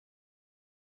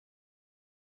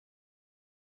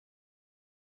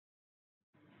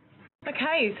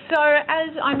Okay, so as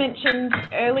I mentioned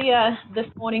earlier this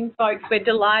morning, folks, we're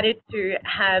delighted to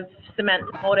have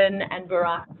Samantha Morton and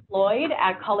Baraka Floyd,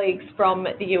 our colleagues from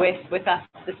the US, with us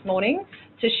this morning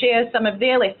to share some of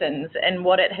their lessons and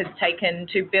what it has taken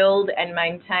to build and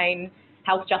maintain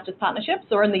health justice partnerships,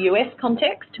 or in the US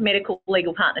context, medical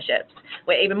legal partnerships.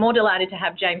 We're even more delighted to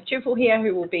have James Teufel here,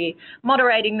 who will be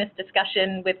moderating this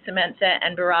discussion with Samantha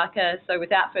and Baraka. So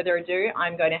without further ado,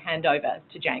 I'm going to hand over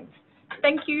to James.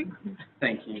 Thank you.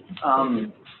 Thank you.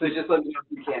 So just let me know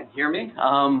if you can't hear me, but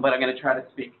I'm going to try to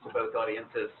speak to both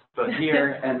audiences, both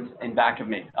here and back of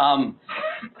me.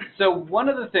 So one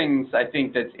of the things I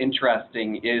think that's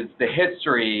interesting is the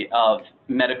history of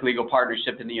medical legal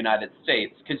partnership in the United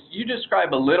States. Could you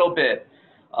describe a little bit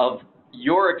of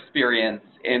your experience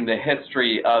in the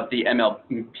history of the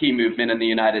MLP movement in the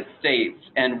United States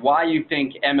and why you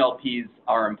think MLPs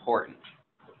are important?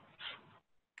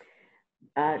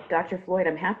 Dr. Floyd,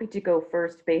 I'm happy to go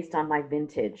first based on my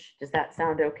vintage. Does that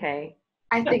sound okay?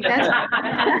 I think that's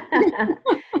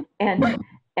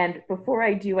and before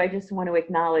I do, I just want to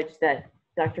acknowledge that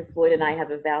Dr. Floyd and I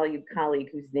have a valued colleague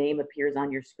whose name appears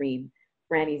on your screen.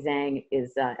 Franny Zhang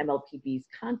is MLPB's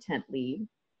content lead.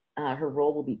 Her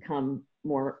role will become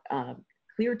more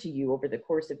clear to you over the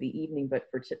course of the evening, but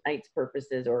for tonight's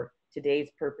purposes or today's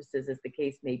purposes, as the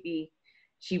case may be,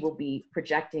 she will be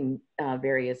projecting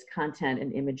various content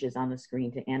and images on the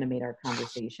screen to animate our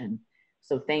conversation.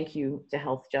 So thank you to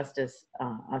Health Justice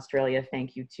Australia.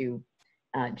 Thank you to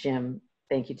Jim.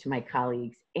 Thank you to my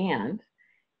colleagues. And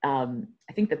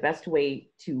I think the best way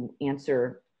to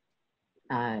answer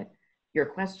your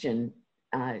question,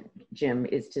 Jim,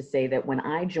 is to say that when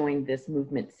I joined this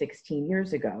movement 16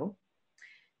 years ago,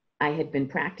 I had been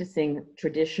practicing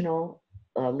traditional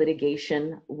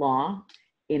litigation law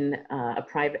in a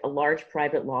large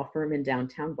private law firm in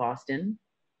downtown Boston.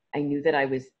 I knew that I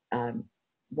was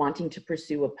wanting to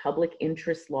pursue a public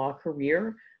interest law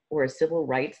career or a civil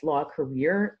rights law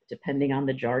career, depending on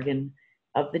the jargon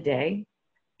of the day.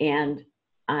 And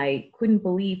I couldn't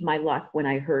believe my luck when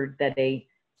I heard that a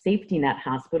safety net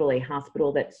hospital, a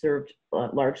hospital that served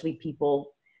largely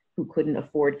people who couldn't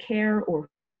afford care or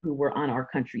who were on our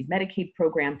country's Medicaid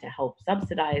program to help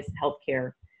subsidize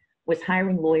healthcare, was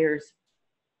hiring lawyers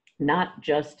not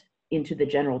just into the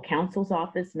general counsel's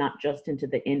office, not just into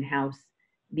the in-house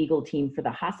legal team for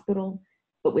the hospital,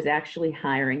 but was actually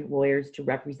hiring lawyers to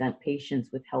represent patients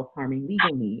with health-harming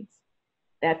legal needs.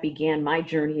 That began my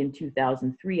journey in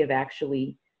 2003 of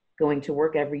actually going to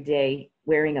work every day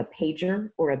wearing a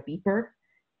pager or a beeper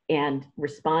and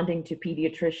responding to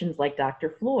pediatricians like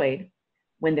Dr. Floyd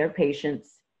when their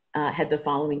patients had the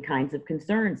following kinds of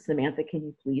concerns. Samantha, can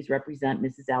you please represent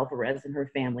Mrs. Alvarez and her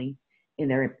family in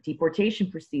their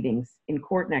deportation proceedings in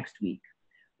court next week?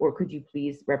 Or could you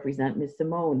please represent Ms.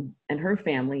 Simone and her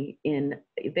family in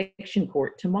eviction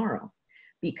court tomorrow?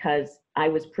 Because I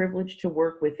was privileged to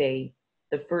work with the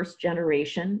first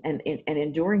generation and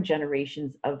enduring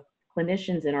generations of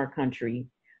clinicians in our country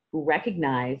who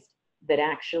recognized that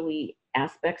actually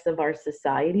aspects of our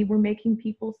society were making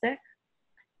people sick,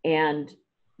 and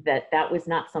that was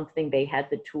not something they had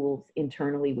the tools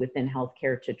internally within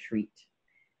healthcare to treat.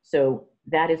 So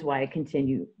that is why I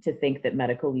continue to think that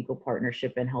medical legal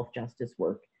partnership and health justice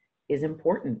work is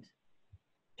important.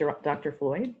 Dr.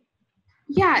 Floyd?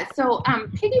 Yeah, so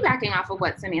piggybacking off of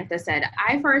what Samantha said,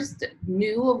 I first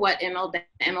knew of what the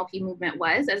MLP movement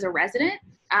was as a resident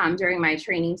during my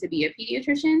training to be a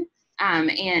pediatrician.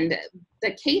 And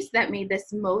the case that made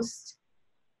this most,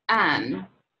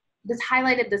 this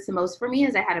highlighted this the most for me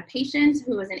is I had a patient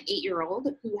who was an 8-year-old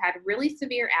who had really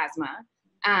severe asthma,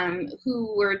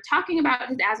 who were talking about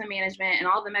his asthma management and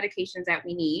all the medications that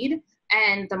we need.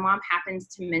 And the mom happens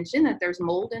to mention that there's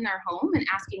mold in their home, and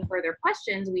asking further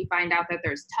questions, we find out that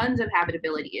there's tons of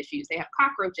habitability issues. They have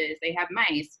cockroaches, they have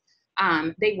mice.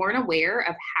 They weren't aware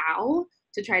of how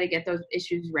to try to get those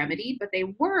issues remedied, but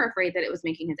they were afraid that it was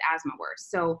making his asthma worse.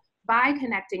 So by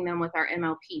connecting them with our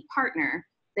MLP partner,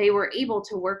 they were able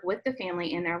to work with the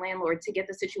family and their landlord to get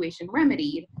the situation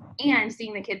remedied, and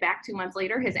seeing the kid back 2 months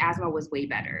later, his asthma was way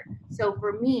better. So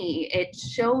for me, it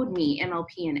showed me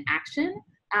MLP in action,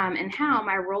 and how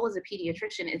my role as a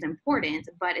pediatrician is important,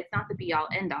 but it's not the be all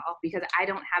end all, because I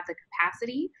don't have the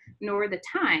capacity nor the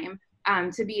time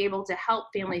to be able to help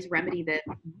families remedy the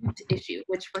root issue,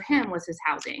 which for him was his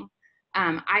housing.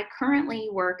 I currently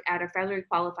work at a federally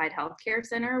qualified healthcare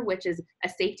center, which is a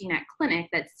safety net clinic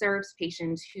that serves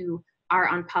patients who are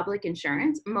on public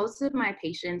insurance. Most of my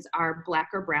patients are Black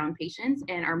or brown patients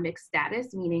and are mixed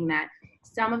status, meaning that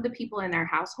some of the people in their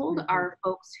household are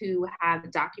folks who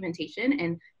have documentation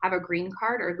and have a green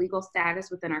card or legal status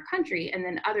within our country, and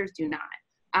then others do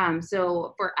not.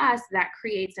 So for us, that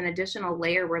creates an additional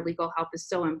layer where legal help is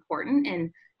so important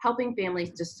in helping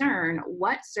families discern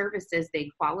what services they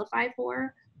qualify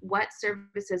for, what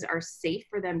services are safe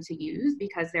for them to use,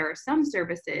 because there are some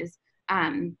services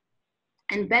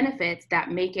and benefits that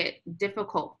make it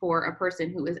difficult for a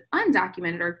person who is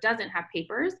undocumented or doesn't have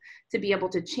papers to be able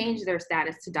to change their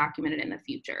status to documented in the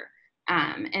future.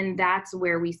 And that's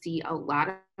where we see a lot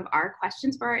of our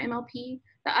questions for our MLP.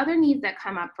 The other needs that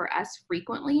come up for us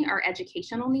frequently are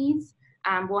educational needs.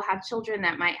 We'll have children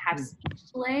that might have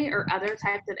speech delay or other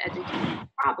types of educational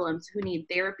problems who need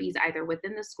therapies either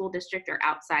within the school district or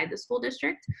outside the school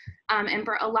district. And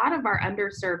for a lot of our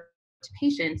underserved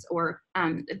patients or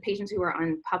patients who are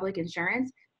on public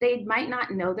insurance, they might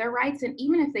not know their rights, and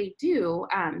even if they do,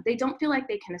 they don't feel like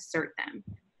they can assert them.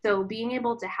 So being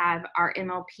able to have our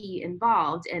MLP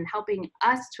involved in helping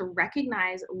us to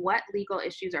recognize what legal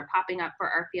issues are popping up for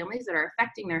our families that are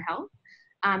affecting their health,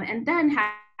 and then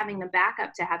having the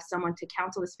backup to have someone to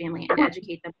counsel this family and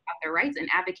educate them about their rights and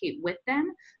advocate with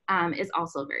them is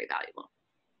also very valuable.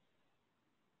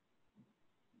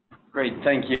 Great,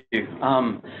 thank you.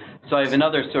 So I have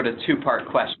another sort of two-part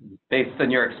question based on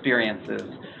your experiences.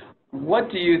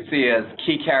 What do you see as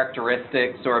key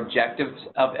characteristics or objectives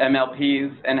of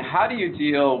MLPs, and how do you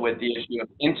deal with the issue of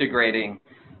integrating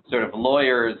sort of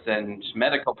lawyers and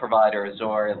medical providers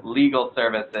or legal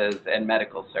services and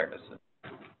medical services?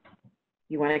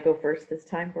 You want to go first this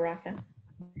time, Baraka?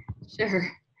 Sure.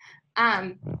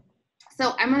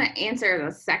 So I'm going to answer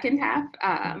the second half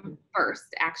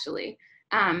first, actually.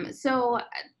 So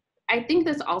I think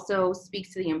this also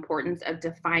speaks to the importance of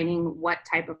defining what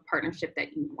type of partnership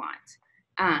that you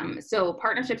want. So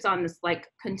partnerships on this like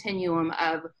continuum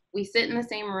of we sit in the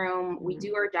same room, we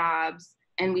do our jobs,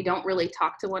 and we don't really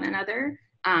talk to one another,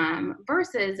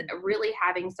 versus really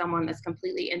having someone that's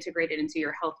completely integrated into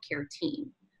your healthcare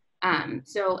team.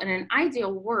 So in an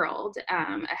ideal world,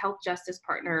 a health justice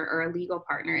partner or a legal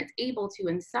partner is able to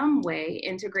in some way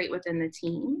integrate within the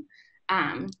team,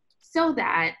 so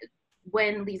that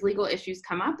when these legal issues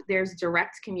come up, there's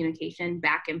direct communication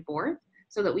back and forth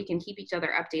so that we can keep each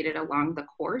other updated along the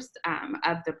course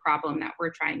of the problem that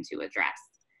we're trying to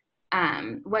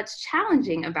address. What's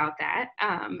challenging about that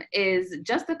is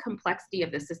just the complexity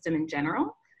of the system in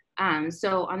general.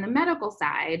 So on the medical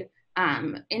side,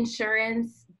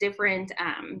 insurance, different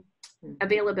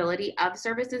availability of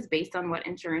services based on what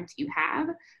insurance you have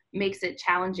makes it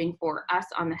challenging for us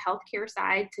on the healthcare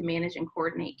side to manage and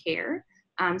coordinate care.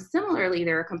 Similarly,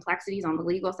 there are complexities on the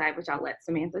legal side, which I'll let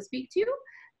Samantha speak to,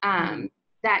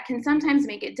 that can sometimes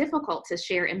make it difficult to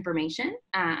share information.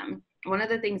 One of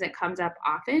the things that comes up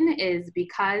often is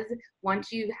because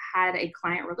once you've had a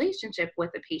client relationship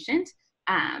with a patient,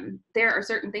 there are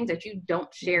certain things that you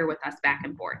don't share with us back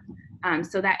and forth.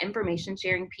 So that information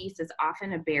sharing piece is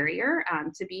often a barrier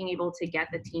to being able to get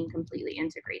the team completely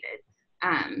integrated.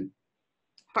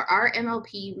 For our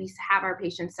MLP, we have our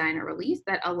patients sign a release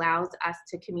that allows us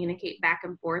to communicate back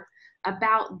and forth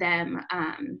about them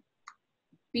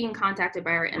being contacted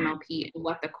by our MLP and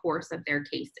what the course of their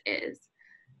case is.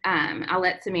 I'll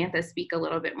let Samantha speak a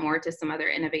little bit more to some other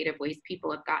innovative ways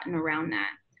people have gotten around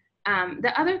that.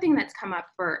 The other thing that's come up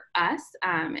for us,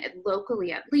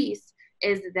 locally at least,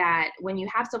 is that when you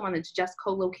have someone that's just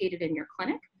co-located in your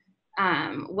clinic,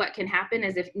 what can happen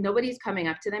is if nobody's coming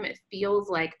up to them, it feels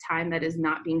like time that is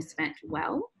not being spent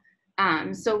well.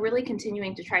 So really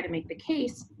continuing to try to make the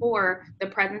case for the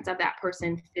presence of that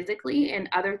person physically and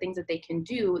other things that they can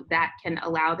do that can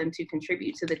allow them to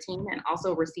contribute to the team and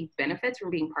also receive benefits from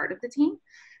being part of the team,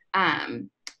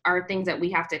 are things that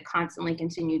we have to constantly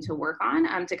continue to work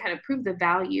on to kind of prove the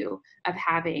value of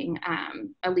having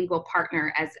a legal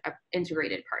partner as an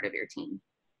integrated part of your team.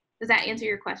 Does that answer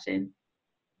your question?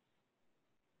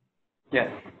 Yes.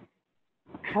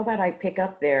 How about I pick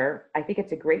up there? I think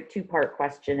it's a great two-part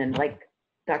question, and like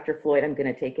Dr. Floyd, I'm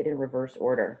going to take it in reverse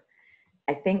order.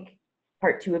 I think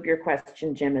part two of your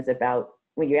question, Jim, is about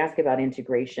when you ask about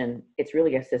integration, it's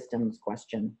really a systems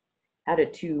question. How do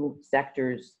two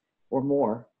sectors or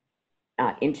more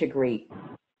integrate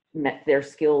their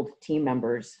skilled team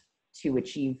members to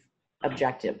achieve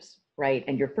objectives, right?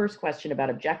 And your first question about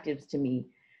objectives to me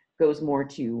goes more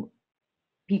to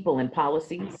people and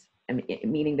policies,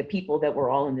 meaning the people that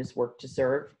we're all in this work to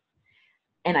serve.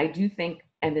 And I do think,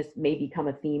 and this may become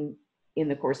a theme in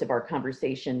the course of our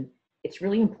conversation, it's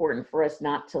really important for us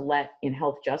not to let in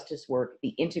health justice work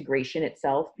the integration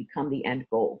itself become the end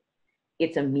goal.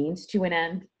 It's a means to an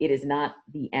end. It is not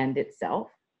the end itself.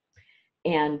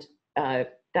 And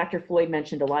Dr. Floyd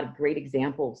mentioned a lot of great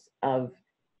examples of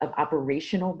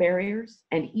operational barriers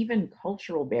and even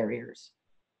cultural barriers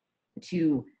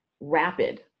to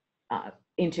rapid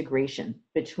integration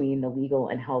between the legal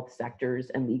and health sectors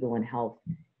and legal and health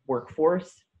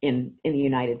workforce in the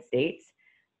United States.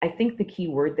 I think the key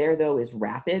word there, though, is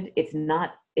rapid. It's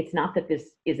not that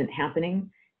this isn't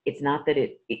happening. It's not that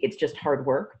it's just hard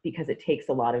work, because it takes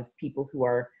a lot of people who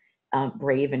are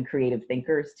brave and creative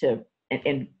thinkers to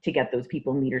get those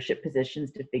people in leadership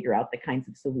positions to figure out the kinds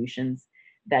of solutions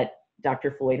that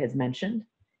Dr. Floyd has mentioned.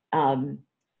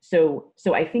 So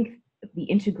I think the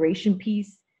integration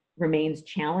piece remains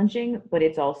challenging, but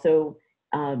it's also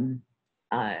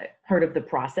part of the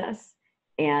process.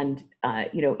 And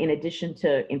in addition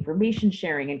to information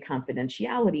sharing and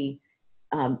confidentiality,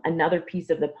 another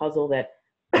piece of the puzzle that,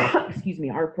 excuse me,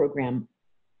 our program,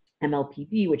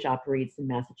 MLPB, which operates in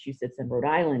Massachusetts and Rhode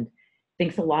Island,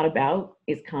 thinks a lot about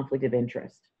is conflict of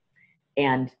interest.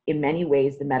 And in many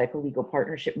ways, the medical legal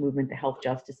partnership movement, the health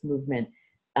justice movement,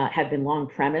 have been long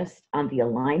premised on the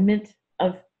alignment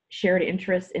of shared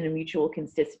interests in a mutual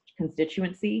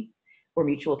constituency or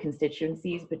mutual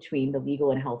constituencies between the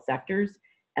legal and health sectors.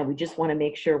 And we just want to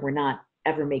make sure we're not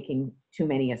ever making too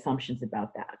many assumptions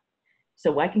about that.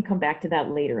 So I can come back to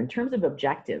that later. In terms of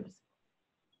objectives,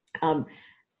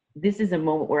 this is a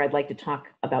moment where I'd like to talk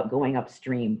about going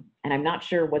upstream. And I'm not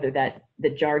sure whether the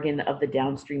jargon of the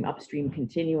downstream upstream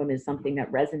continuum is something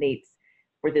that resonates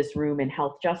for this room in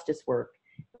health justice work,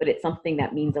 but it's something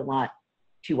that means a lot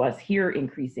to us here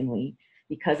increasingly,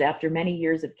 because after many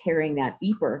years of carrying that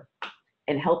beeper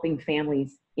and helping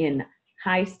families in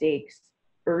high stakes,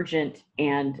 urgent,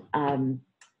 and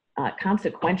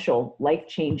consequential,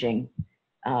 life-changing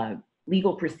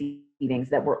legal proceedings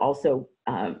that were also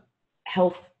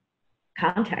health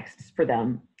contexts for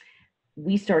them,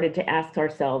 we started to ask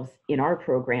ourselves in our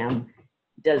program,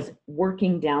 does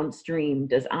working downstream,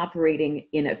 does operating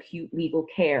in acute legal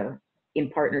care in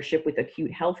partnership with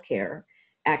acute health care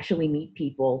actually meet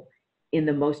people in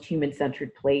the most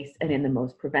human-centered place and in the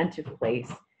most preventive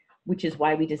place, which is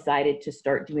why we decided to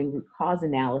start doing root cause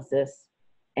analysis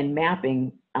and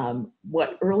mapping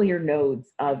what earlier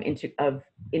nodes of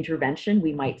intervention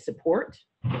we might support.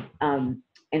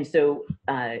 And so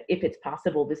if it's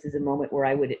possible, this is a moment where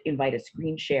I would invite a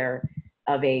screen share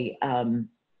of a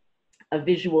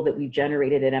visual that we've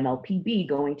generated at MLPB,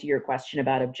 going to your question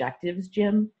about objectives,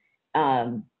 Jim.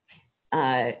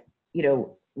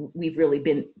 We've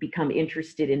really become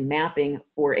interested in mapping,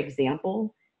 for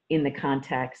example, in the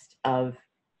context of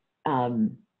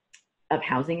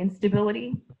housing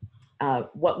instability.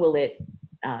 What will it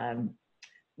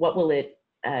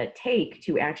take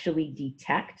to actually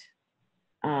detect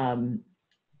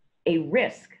a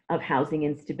risk of housing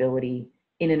instability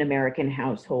in an American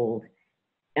household?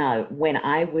 When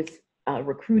I was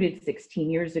recruited 16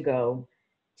 years ago,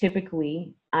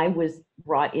 typically I was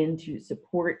brought in to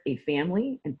support a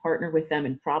family and partner with them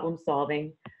in problem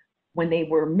solving. When they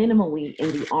were minimally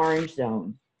in the orange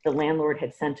zone, the landlord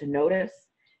had sent a notice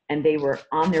and they were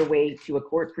on their way to a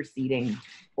court proceeding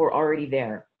or already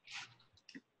there.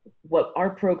 What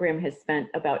our program has spent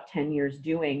about 10 years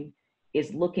doing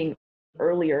is looking at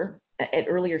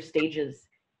earlier stages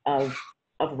of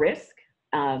risk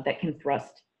that can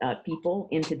thrust people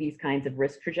into these kinds of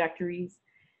risk trajectories.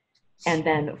 And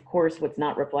then, of course, what's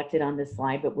not reflected on this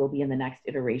slide, but will be in the next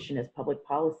iteration, is public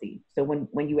policy. So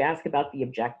when you ask about the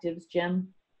objectives, Jim,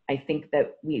 I think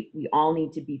that we all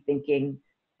need to be thinking,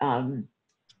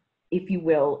 if you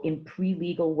will, in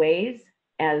pre-legal ways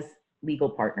as legal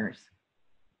partners.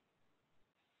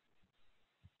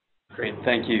 Great,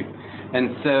 thank you.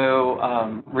 And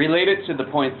so related to the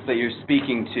points that you're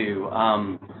speaking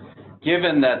to,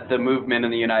 given that the movement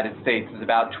in the United States is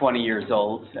about 20 years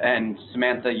old, and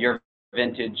Samantha, your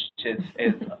vintage is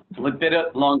a little bit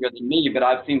longer than me, but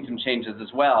I've seen some changes as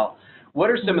well. What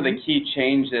are some of the key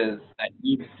changes that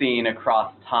you've seen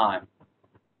across time?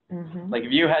 Like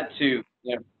if you had to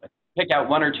pick out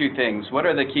one or two things, what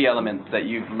are the key elements that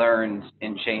you've learned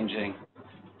in changing?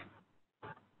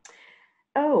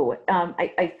 Oh,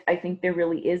 I think there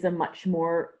really is a much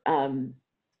more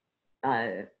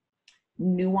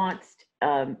nuanced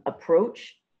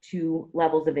approach to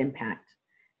levels of impact.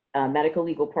 Medical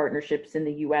legal partnerships in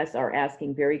the US are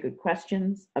asking very good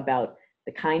questions about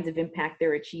the kinds of impact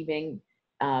they're achieving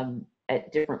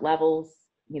at different levels,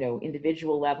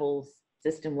 individual levels,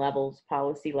 system levels,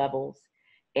 policy levels,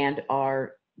 and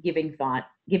are giving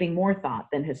more thought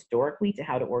than historically to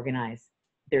how to organize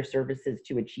their services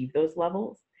to achieve those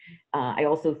levels. I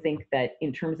also think that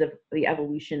in terms of the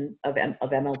evolution of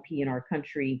MLP in our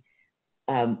country,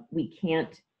 we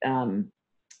can't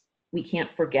we can't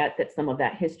forget that some of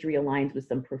that history aligns with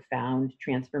some profound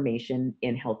transformation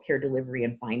in healthcare delivery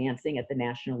and financing at the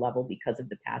national level because of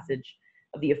the passage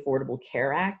of the Affordable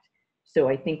Care Act. So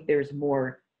I think there's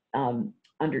more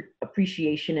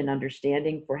appreciation and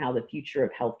understanding for how the future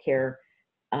of healthcare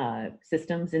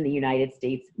systems in the United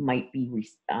States might be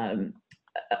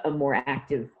a more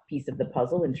active piece of the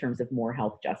puzzle in terms of more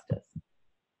health justice.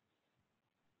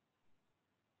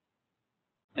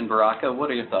 And Baraka,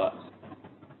 what are your thoughts?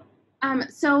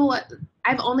 So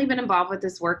I've only been involved with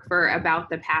this work for about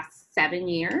the past 7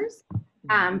 years,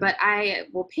 but I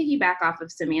will piggyback off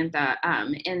of Samantha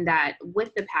in that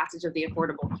with the passage of the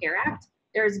Affordable Care Act,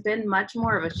 there's been much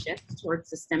more of a shift towards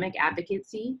systemic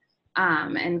advocacy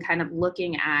and kind of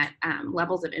looking at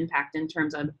levels of impact in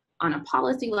terms of on a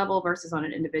policy level versus on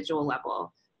an individual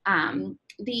level.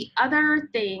 The other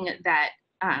thing that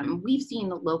we've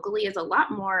seen locally is a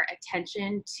lot more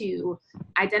attention to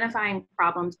identifying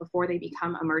problems before they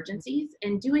become emergencies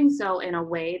and doing so in a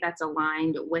way that's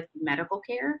aligned with medical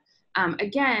care.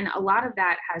 Again, a lot of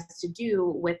that has to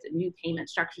do with new payment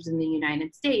structures in the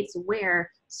United States where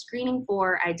screening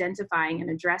for, identifying,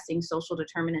 and addressing social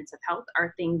determinants of health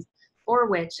are things for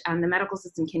which the medical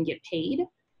system can get paid.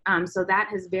 So that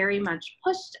has very much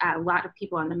pushed a lot of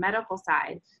people on the medical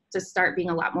side to start being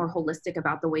a lot more holistic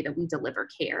about the way that we deliver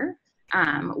care,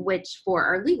 which for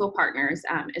our legal partners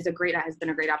has been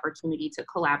a great opportunity to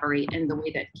collaborate in the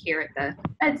way that care at the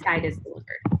bedside is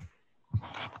delivered.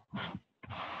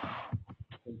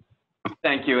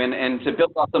 Thank you, and to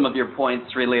build off some of your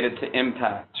points related to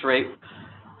impact, right?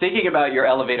 Thinking about your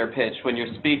elevator pitch when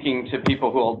you're speaking to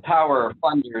people who hold power or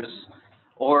funders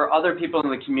or other people in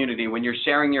the community, when you're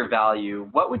sharing your value,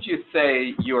 what would you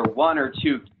say your 1 or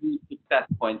 2 key success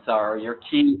points are, or your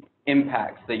key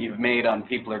impacts that you've made on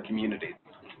people or communities?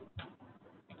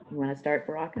 You want to start,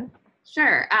 Baraka?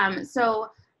 Sure. So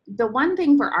the one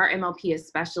thing for our MLP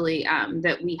especially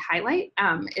that we highlight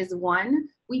is one,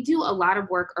 we do a lot of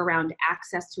work around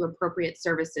access to appropriate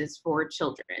services for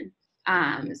children.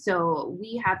 So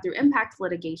we have, through impact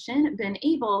litigation, been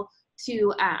able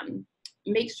to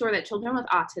make sure that children with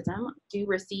autism do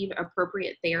receive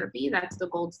appropriate therapy. That's the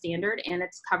gold standard, and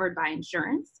it's covered by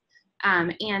insurance.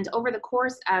 And over the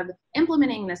course of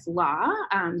implementing this law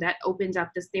that opens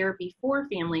up this therapy for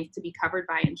families to be covered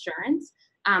by insurance,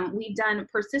 we've done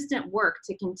persistent work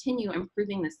to continue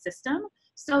improving the system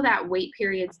so that wait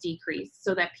periods decrease,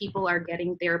 so that people are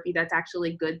getting therapy that's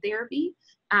actually good therapy,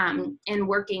 and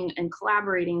working and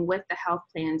collaborating with the health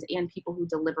plans and people who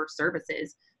deliver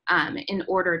services in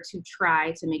order to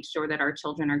try to make sure that our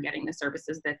children are getting the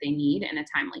services that they need in a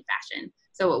timely fashion.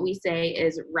 So what we say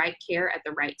is right care at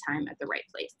the right time at the right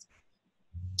place.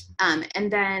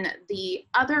 And then the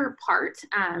other part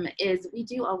is we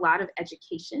do a lot of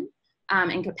education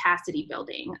and capacity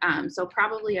building. So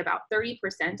probably about 30%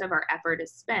 of our effort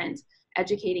is spent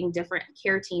educating different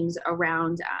care teams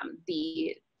around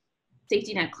the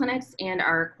safety net clinics and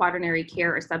our quaternary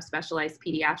care or subspecialized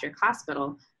pediatric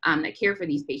hospital that care for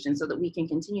these patients so that we can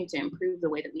continue to improve the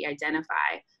way that we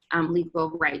identify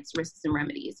legal rights, risks, and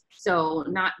remedies. So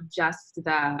not just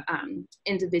the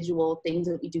individual things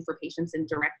that we do for patients in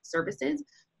direct services,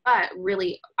 but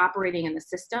really operating in the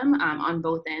system on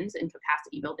both ends in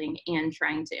capacity building and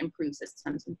trying to improve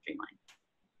systems and streamline.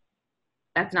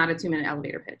 That's not a 2-minute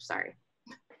elevator pitch, sorry.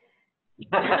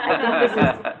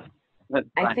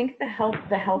 I think the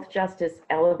health justice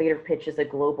elevator pitch is a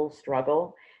global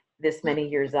struggle this many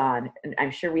years on, and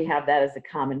I'm sure we have that as a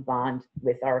common bond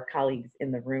with our colleagues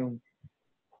in the room.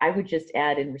 I would just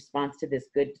add, in response to this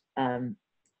good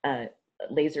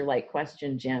laser-like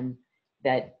question, Jim,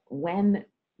 that when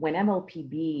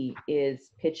MLPB is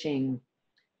pitching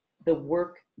the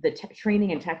work, the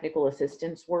training and technical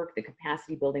assistance work, the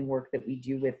capacity building work that we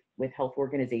do with health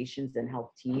organizations and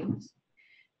health teams,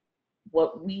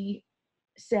 what we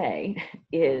say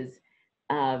is,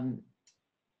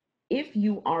 if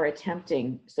you are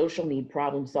attempting social need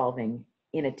problem solving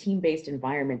in a team-based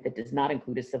environment that does not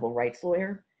include a civil rights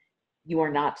lawyer, you are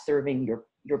not serving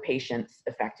your patients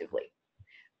effectively,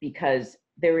 because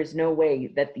there is no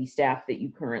way that the staff that you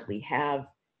currently have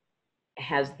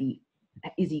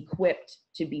is equipped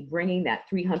to be bringing that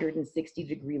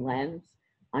 360-degree lens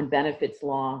on benefits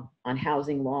law, on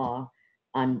housing law,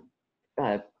 on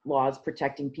laws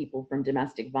protecting people from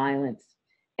domestic violence.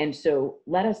 And so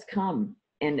let us come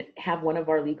and have one of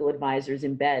our legal advisors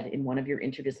embed in one of your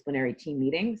interdisciplinary team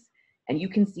meetings, and you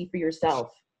can see for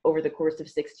yourself over the course of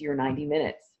 60 or 90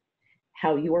 minutes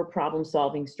how your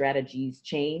problem-solving strategies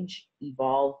change,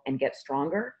 evolve, and get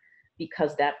stronger,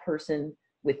 because that person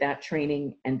with that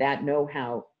training and that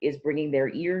know-how is bringing their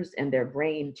ears and their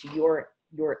brain to your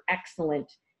your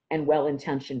excellent and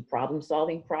well-intentioned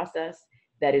problem-solving process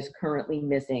that is currently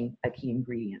missing a key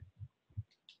ingredient.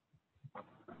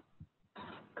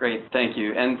 Great, thank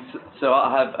you. And so I'll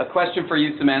have a question for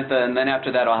you, Samantha, and then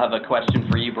after that, I'll have a question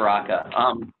for you, Baraka.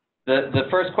 The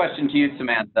first question to you,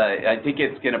 Samantha, I think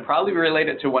it's going to probably be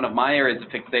related to one of my areas of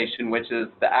fixation, which is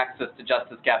the access to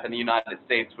justice gap in the United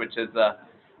States, which is a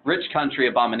rich country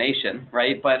abomination,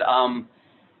 right? But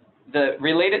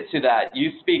related to that,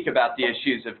 you speak about the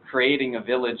issues of creating a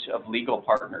village of legal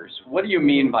partners. What do you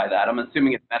mean by that? I'm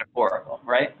assuming it's metaphorical,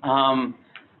 right?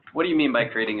 What do you mean by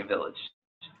creating a village?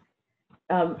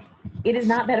 It is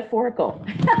not metaphorical.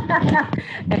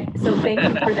 So thank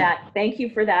you for that. Thank you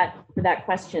for that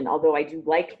question, although I do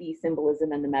like the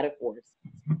symbolism and the metaphors.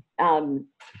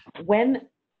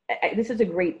 This is a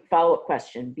great follow-up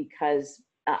question, because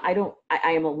I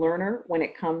am a learner when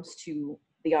it comes to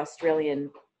the Australian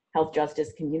health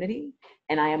justice community,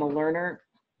 and I am a learner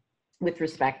with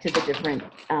respect to the different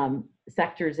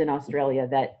sectors in Australia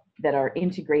that are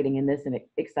integrating in this in an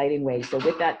exciting way. So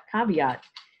with that caveat,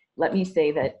 let me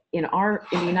say that in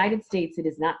the United States, it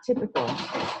is not typical.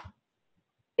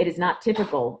 It is not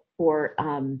typical for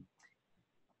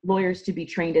lawyers to be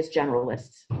trained as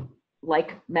generalists.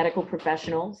 Like medical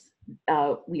professionals,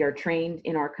 we are trained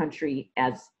in our country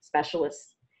as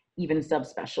specialists, even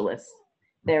subspecialists.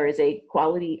 There is a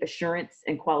quality assurance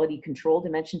and quality control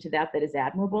dimension to that is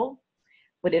admirable,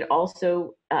 but it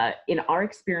also, in our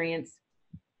experience,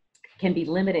 can be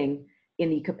limiting in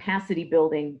the capacity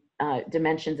building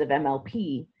dimensions of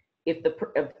MLP if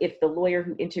the lawyer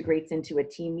who integrates into a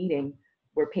team meeting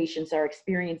where patients are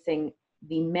experiencing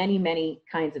the many, many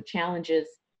kinds of challenges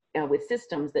with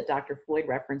systems that Dr. Floyd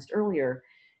referenced earlier,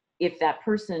 if that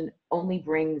person only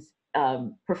brings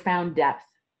profound depth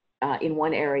in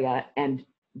one area and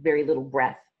very little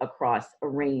breadth across a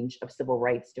range of civil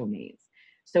rights domains.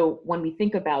 So when we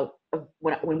think about,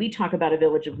 when we talk about a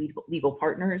village of legal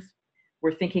partners,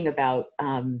 we're thinking about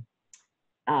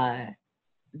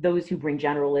those who bring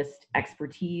generalist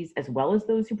expertise as well as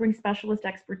those who bring specialist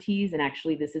expertise. And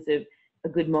actually, this is a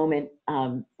good moment,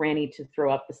 Franny, to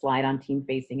throw up the slide on team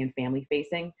facing and family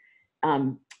facing.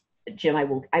 Jim, I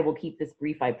will keep this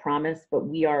brief, I promise, but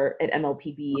we are at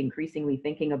MLPB increasingly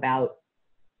thinking about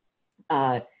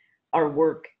our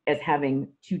work as having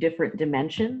two different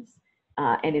dimensions.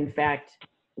 And in fact,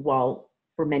 while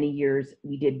for many years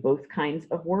we did both kinds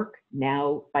of work,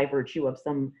 now by virtue of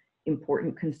some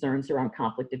important concerns around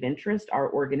conflict of interest,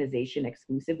 our organization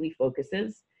exclusively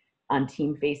focuses on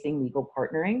team-facing legal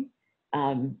partnering.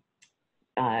 And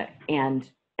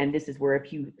this is where,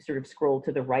 if you sort of scroll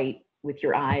to the right with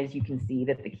your eyes, you can see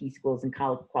that the key skills and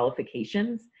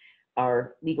qualifications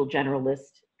are legal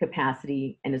generalist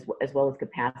capacity, and as well as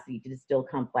capacity to distill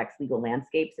complex legal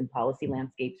landscapes and policy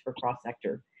landscapes for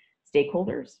cross-sector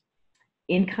stakeholders.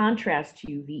 In contrast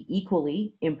to the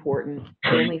equally important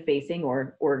family-facing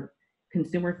or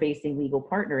consumer-facing legal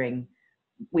partnering,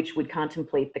 which would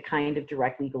contemplate the kind of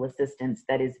direct legal assistance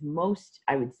that is most,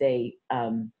 I would say,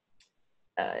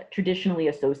 traditionally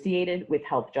associated with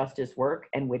health justice work,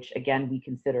 and which again we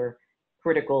consider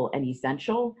critical and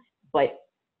essential, but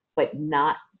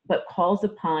calls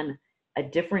upon a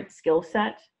different skill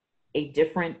set, a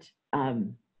different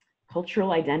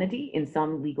cultural identity in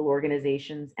some legal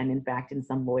organizations, and in fact in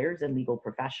some lawyers and legal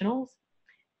professionals.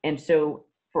 And so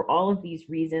for all of these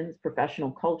reasons,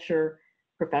 professional culture,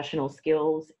 professional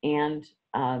skills, and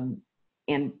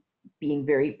being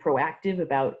very proactive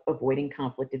about avoiding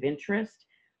conflict of interest,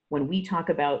 when we talk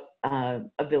about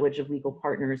a village of legal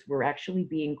partners, we're actually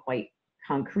being quite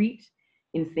concrete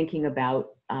in thinking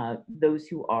about those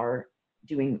who are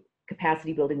doing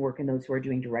capacity building work and those who are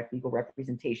doing direct legal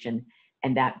representation,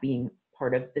 and that being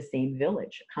part of the same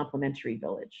village, a complementary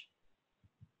village.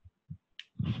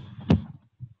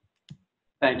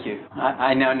 Thank you.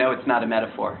 I now know it's not a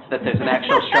metaphor, that there's an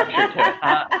actual structure to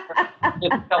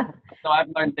it. So I've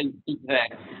learned things today.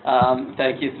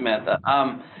 Thank you, Samantha.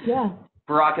 Yeah.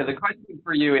 Baraka, the question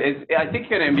for you is, I think,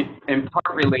 going to be in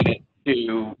part related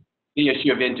to the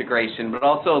issue of integration, but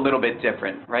also a little bit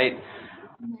different, right?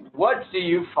 What do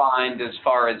you find as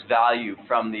far as value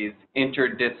from these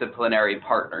interdisciplinary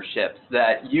partnerships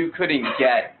that you couldn't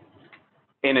get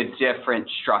in a different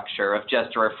structure of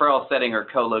just a referral setting or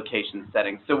co-location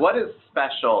setting? So what is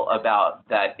special about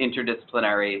that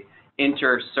interdisciplinary,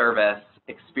 inter-service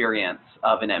experience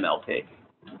of an MLP?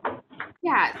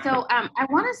 Yeah, so I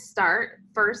want to start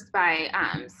first by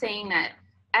saying that,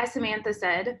 as Samantha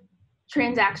said,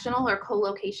 transactional or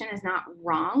co-location is not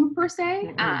wrong per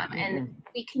se, and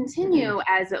we continue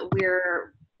as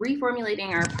we're reformulating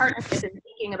our partnership and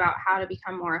thinking about how to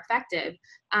become more effective,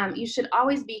 you should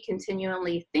always be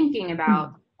continually thinking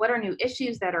about what are new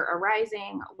issues that are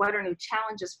arising, what are new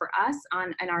challenges for us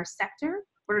in our sector,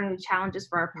 what are new challenges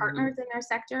for our partners in their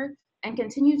sector, and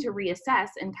continue to reassess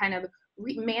and kind of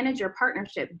manage your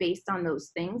partnership based on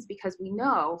those things, because we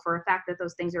know for a fact that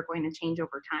those things are going to change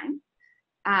over time.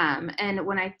 And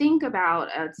when I think about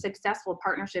a successful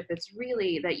partnership, it's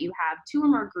really that you have two or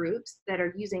more groups that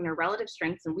are using their relative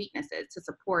strengths and weaknesses to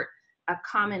support a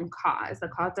common cause. The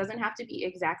cause doesn't have to be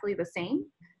exactly the same,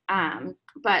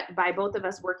 but by both of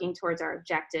us working towards our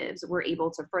objectives, we're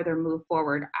able to further move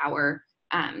forward our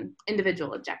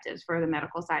individual objectives for the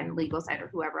medical side and legal side or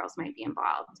whoever else might be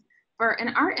involved. In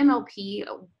our MLP,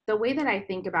 the way that I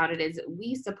think about it is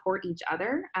we support each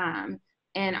other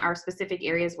in our specific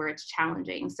areas where it's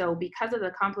challenging. So because of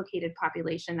the complicated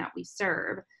population that we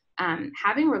serve,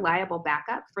 having reliable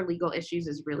backup for legal issues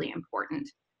is really important.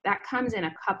 That comes in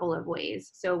a couple of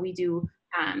ways. So we do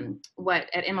what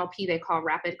at MLP they call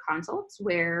rapid consults,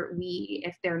 where we,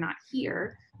 if they're not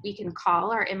here, we can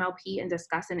call our MLP and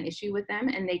discuss an issue with them,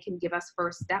 and they can give us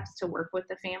first steps to work with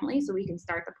the family so we can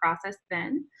start the process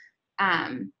then.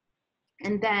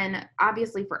 And then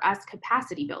obviously for us,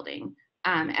 capacity building.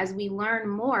 As we learn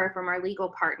more from our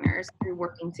legal partners through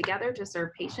working together to serve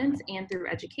patients and through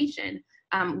education,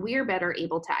 we're better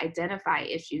able to identify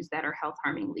issues that are health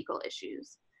harming legal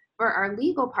issues. For our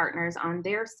legal partners on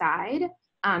their side,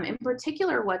 in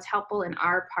particular, what's helpful in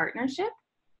our partnership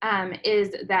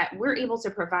is that we're able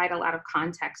to provide a lot of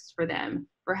context for them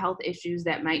for health issues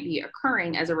that might be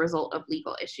occurring as a result of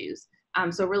legal issues.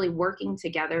 So really working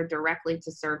together directly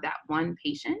to serve that one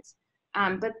patient.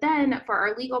 But then for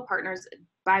our legal partners,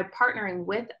 by partnering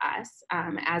with us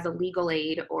as a legal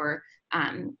aid or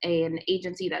an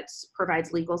agency that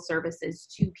provides legal services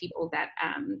to people that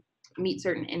meet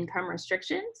certain income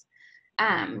restrictions,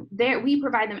 we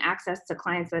provide them access to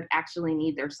clients that actually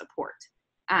need their support.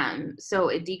 So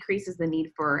it decreases the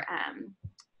need for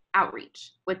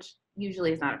outreach, which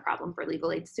usually is not a problem for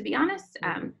legal aids, to be honest,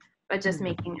 but just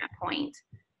making that point.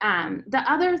 The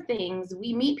other things,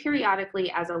 we meet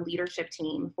periodically as a leadership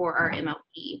team for our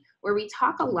MLP, where we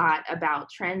talk a lot about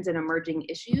trends and emerging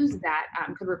issues that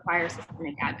could require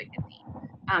systemic advocacy.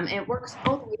 It works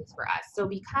both ways for us. So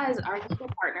because our legal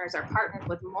partners are partnered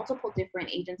with multiple different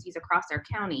agencies across our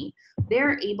county,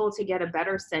 they're able to get a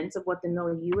better sense of what the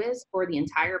milieu is for the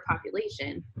entire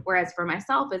population. Whereas for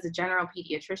myself as a general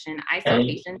pediatrician, I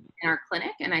see patients in our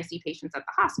clinic and I see patients at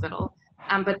the hospital,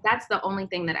 but that's the only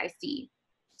thing that I see.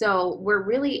 So we're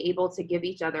really able to give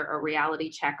each other a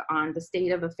reality check on the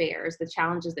state of affairs, the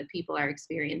challenges that people are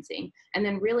experiencing, and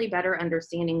then really better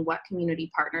understanding what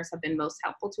community partners have been most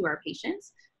helpful to our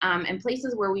patients and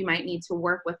places where we might need to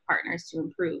work with partners to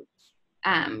improve.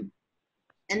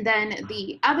 And then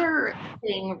the other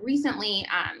thing recently,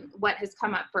 what has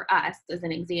come up for us as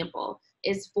an example,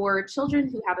 is for children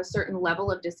who have a certain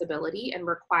level of disability and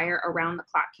require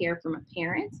around-the-clock care from a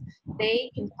parent, they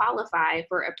can qualify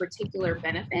for a particular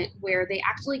benefit where they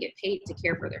actually get paid to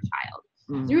care for their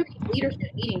child. Through these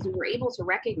leadership meetings, we were able to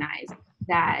recognize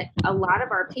that a lot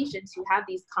of our patients who have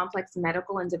these complex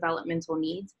medical and developmental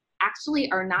needs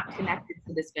actually are not connected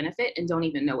to this benefit and don't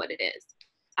even know what it is.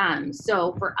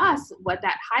 So for us, what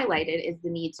that highlighted is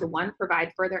the need to, one,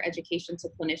 provide further education to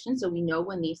clinicians so we know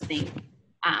when these things,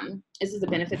 this is a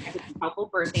benefit that could be helpful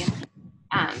for a family.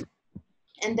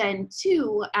 And then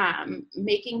two,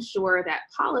 making sure that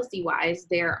policy-wise,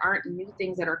 there aren't new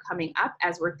things that are coming up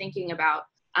as we're thinking about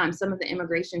some of the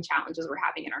immigration challenges we're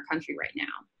having in our country right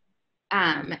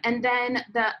now. And then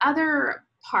the other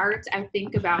part I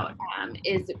think about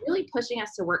is really pushing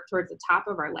us to work towards the top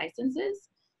of our licenses.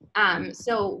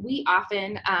 So we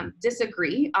often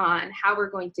disagree on how we're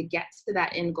going to get to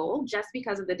that end goal just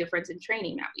because of the difference in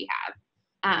training that we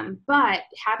have. But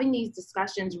having these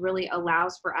discussions really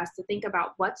allows for us to think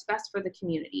about what's best for the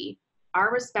community,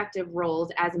 our respective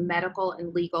roles as medical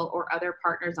and legal or other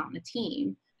partners on the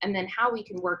team, and then how we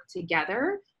can work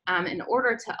together in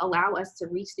order to allow us to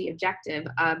reach the objective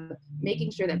of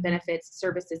making sure that benefits,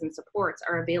 services, and supports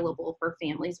are available for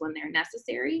families when they're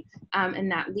necessary, and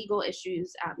that legal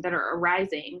issues that are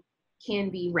arising can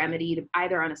be remedied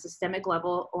either on a systemic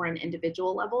level or an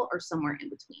individual level or somewhere in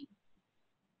between.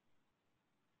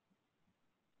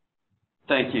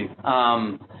 Thank you.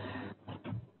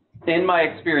 In my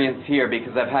experience here,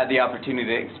 because I've had the opportunity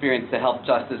to experience the Health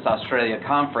Justice Australia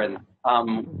conference,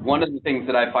 one of the things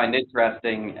that I find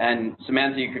interesting, and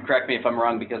Samantha, you could correct me if I'm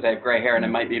wrong because I have gray hair and I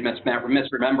might be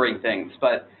misremembering things,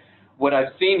 but what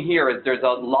I've seen here is there's a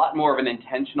lot more of an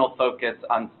intentional focus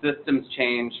on systems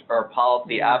change or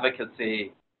policy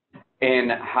advocacy in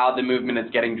how the movement is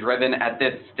getting driven at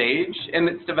this stage in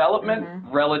its development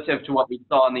relative to what we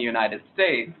saw in the United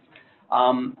States.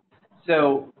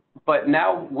 But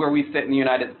now where we sit in the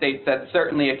United States, that's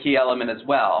certainly a key element as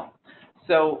well.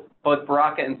 So both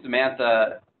Baraka and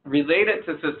Samantha, related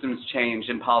to systems change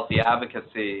and policy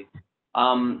advocacy,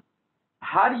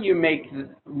 how do you make,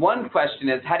 one question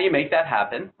is, how do you make that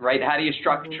happen, right? How do you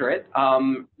structure it,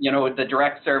 you know, the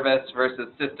direct service versus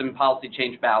system policy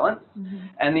change balance?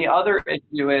 And the other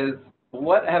issue is,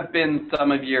 what have been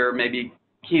some of your maybe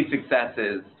key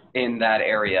successes in that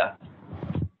area?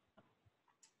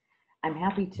 I'm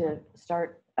happy to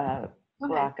start,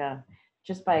 Baraka,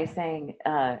 just by saying,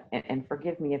 and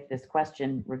forgive me if this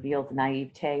question reveals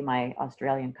naivete, my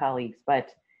Australian colleagues,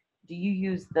 but do you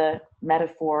use the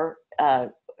metaphor,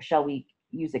 shall we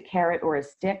use a carrot or a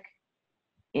stick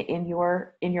in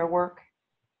your work?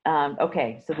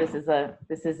 Okay, so this is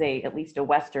at least a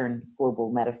Western global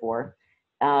metaphor.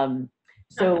 I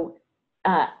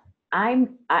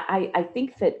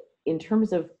think that in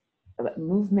terms of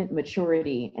movement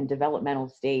maturity and developmental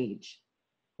stage,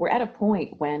 we're at a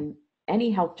point when any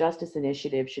health justice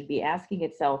initiative should be asking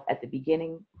itself at the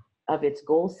beginning of its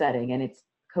goal setting and its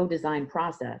co-design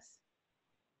process,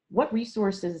 what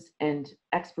resources and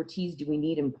expertise do we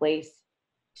need in place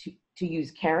to use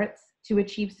carrots to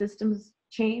achieve systems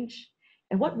change?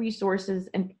 And what resources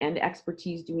and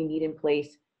expertise do we need in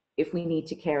place if we need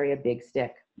to carry a big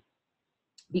stick?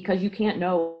 Because you can't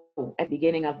know at the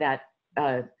beginning of that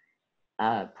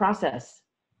process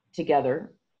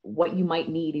together what you might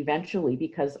need eventually,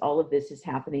 because all of this is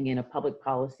happening in a public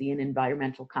policy and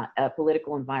environmental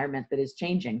political environment that is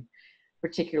changing,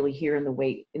 particularly here in the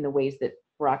ways that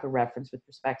Baraka referenced with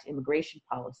respect to immigration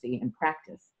policy and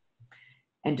practice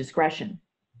and discretion.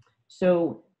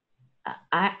 So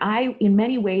I in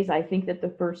many ways, I think that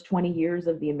the first 20 years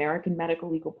of the American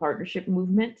medical legal partnership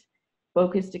movement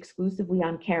focused exclusively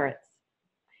on carrots,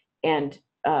 and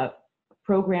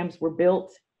programs were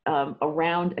built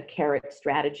around a carrot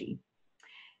strategy.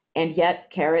 And yet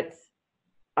carrots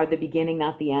are the beginning,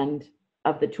 not the end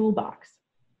of the toolbox.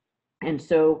 And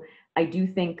so I do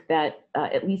think that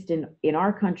at least in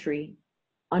our country,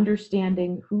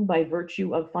 understanding who by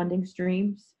virtue of funding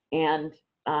streams and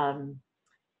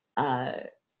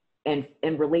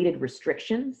related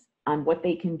restrictions on what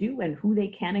they can do and who they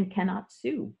can and cannot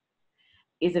sue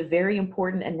is a very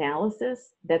important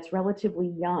analysis that's relatively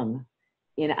young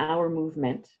in our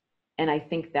movement. And I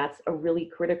think that's a really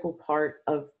critical part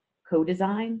of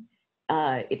co-design.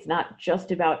 It's not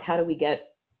just about how do we get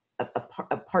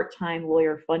a part-time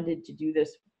lawyer funded to do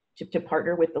this, to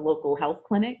partner with the local health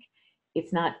clinic.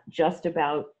 It's not just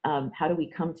about how do we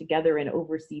come together and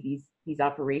oversee these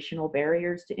operational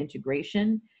barriers to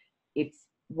integration. It's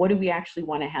what do we actually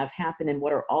want to have happen, and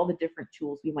what are all the different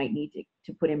tools we might need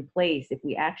to put in place if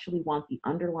we actually want the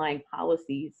underlying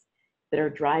policies that are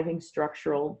driving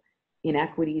structural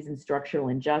inequities and structural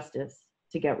injustice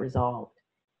to get resolved.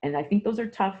 And I think those are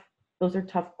tough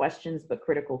questions, but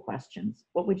critical questions.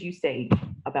 What would you say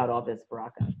about all this,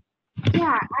 Baraka?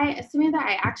 Yeah, Samantha,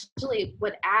 I actually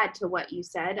would add to what you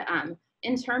said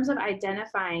in terms of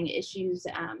identifying issues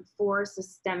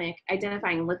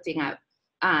identifying and lifting up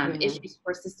issues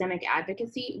for systemic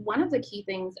advocacy. One of the key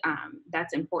things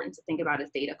that's important to think about is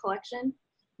data collection,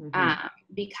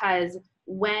 because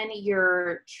when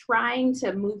you're trying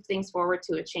to move things forward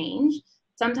to a change,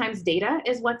 sometimes data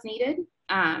is what's needed.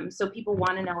 So people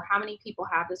want to know how many people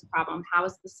have this problem, how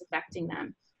is this affecting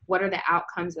them, what are the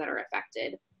outcomes that are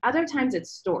affected. Other times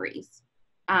it's stories.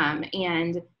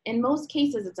 And in most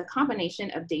cases, it's a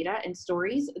combination of data and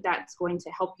stories that's going to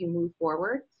help you move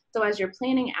forward. So as you're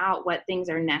planning out what things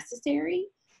are necessary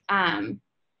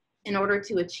in order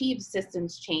to achieve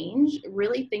systems change,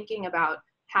 really thinking about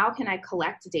how can I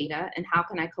collect data and how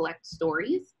can I collect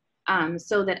stories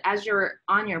so that as you're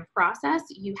on your process,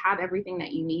 you have everything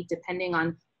that you need depending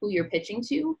on who you're pitching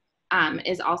to,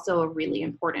 is also a really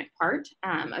important part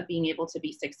of being able to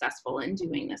be successful in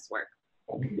doing this work.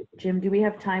 Jim, do we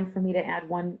have time for me to add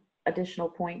one additional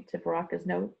point to Baraka's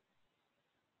note?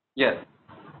 Yes.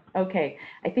 Okay,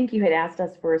 I think you had asked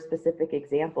us for a specific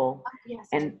example. Yes.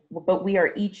 But we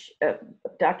are each,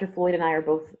 Dr. Floyd and I are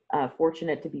both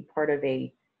fortunate to be part of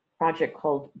a project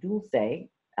called Dulce,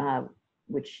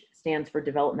 which stands for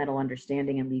Developmental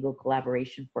Understanding and Legal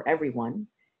Collaboration for Everyone.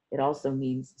 It also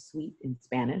means sweet in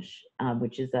Spanish,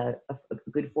 which is a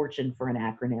good fortune for an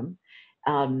acronym.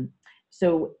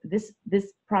 So this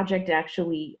project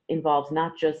actually involves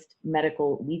not just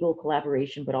medical legal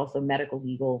collaboration, but also medical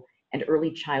legal and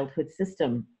early childhood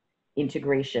system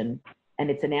integration and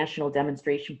it's a national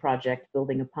demonstration project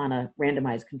building upon a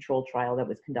randomized control trial that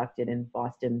was conducted in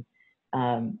Boston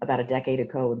about a decade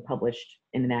ago and published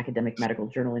in an academic medical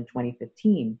journal in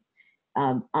 2015.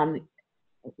 On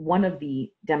one of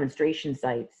the demonstration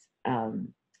sites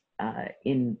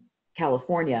in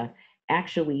California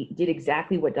actually did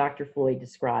exactly what Dr. Floyd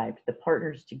described. The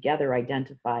partners together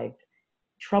identified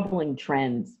troubling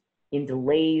trends in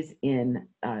delays in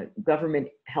government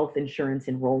health insurance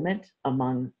enrollment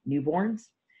among newborns,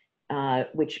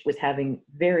 which was having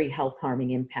very health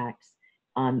harming impacts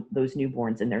on those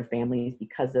newborns and their families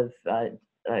because of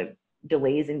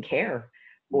delays in care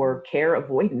or care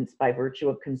avoidance by virtue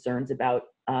of concerns about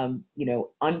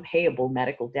unpayable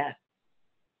medical debt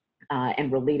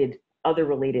and other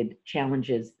related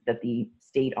challenges that the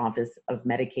state office of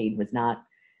Medicaid was not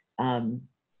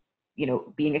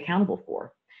being accountable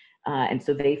for. And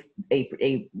so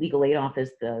a legal aid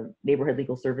office, the Neighborhood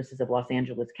Legal Services of Los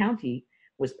Angeles County,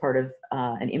 was part of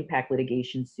an impact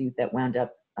litigation suit that wound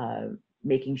up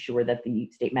making sure that the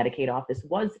state Medicaid office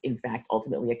was in fact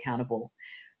ultimately accountable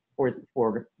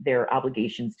for their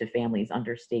obligations to families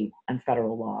under state and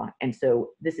federal law. And so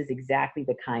this is exactly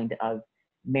the kind of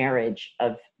marriage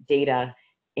of data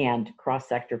and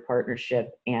cross-sector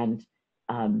partnership and,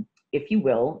 if you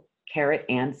will, carrot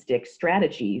and stick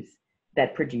strategies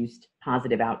that produced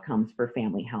positive outcomes for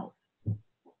family health.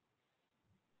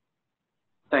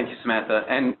 Thank you, Samantha.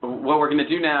 And what we're going to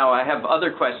do now, I have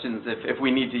other questions if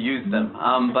we need to use them.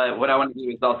 But what I want to do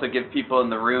is also give people in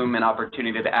the room an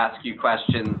opportunity to ask you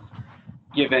questions,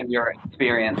 given your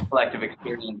experience, collective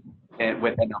experience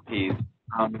with NLPs.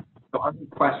 So are there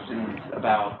questions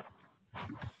about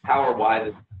how or why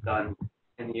this is done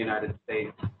in the United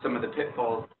States, some of the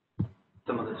pitfalls,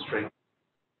 some of the strengths?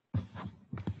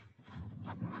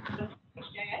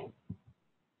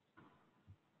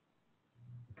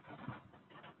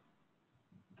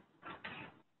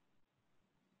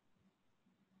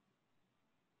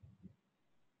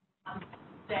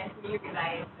 Dan, can you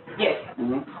relay? Yes.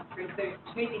 So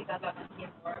two things I'd love to hear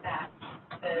more about,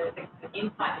 the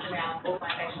insights around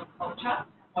organisational culture,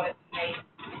 what it takes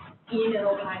in an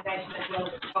organisation as well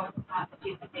as across the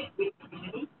partnership with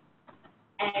community,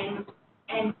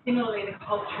 and similarly the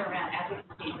culture around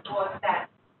advocacy.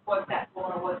 Was that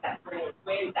born or was that bred?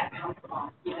 Where did that come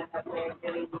from? Given that we're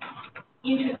really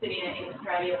interested in it in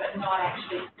Australia, but not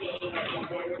actually seeing it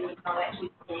embedded, not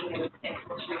actually seeing it as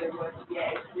central to the work.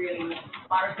 Yeah, it's really,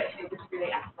 my reflection is it's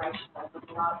really aspirational. I'd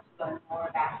love to learn more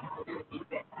about how to really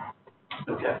embed that.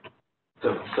 Okay. So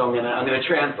I'm gonna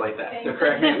translate that. So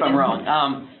correct me if I'm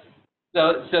wrong.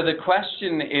 So the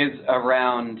question is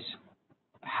around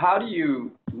how do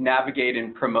you navigate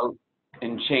and promote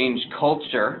and change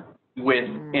culture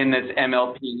within this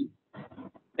MLP?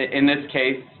 In this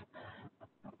case,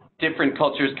 different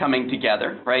cultures coming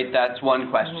together, right? That's one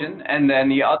question. And then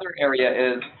the other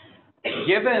area is,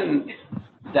 given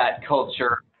that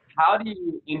culture, how do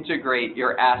you integrate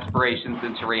your aspirations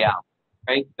into reality,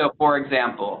 right? So for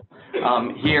example,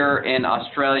 here in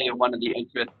Australia, one of the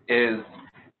interests is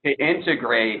to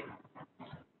integrate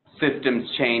systems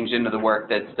change into the work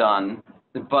that's done,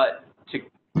 but to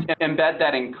embed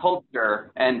that in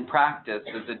culture and practice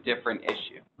is a different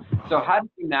issue. So how do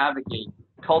you navigate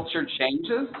culture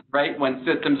changes, right, when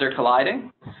systems are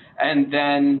colliding? And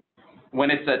then when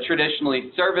it's a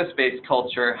traditionally service-based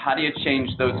culture, how do you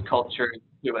change those cultures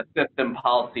to a system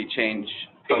policy change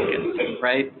focus,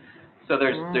 right? So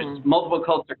there's multiple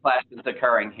culture clashes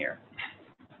occurring here.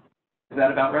 Is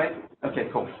that about right? Okay,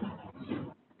 cool.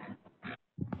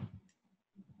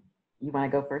 You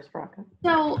want to go first, Baraka?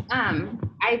 So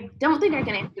I don't think I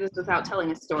can answer this without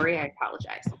telling a story. I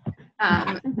apologize.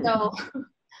 I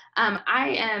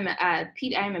am a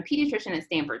pediatrician at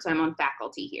Stanford, so I'm on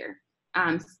faculty here.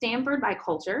 Stanford, by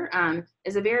culture,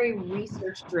 is a very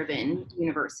research-driven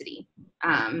university.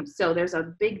 So there's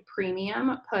a big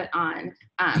premium put on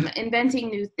inventing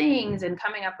new things and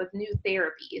coming up with new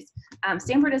therapies.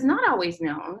 Stanford is not always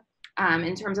known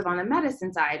in terms of on the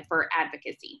medicine side for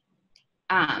advocacy.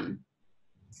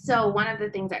 So one of the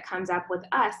things that comes up with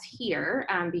us here,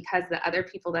 because the other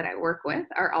people that I work with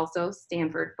are also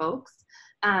Stanford folks,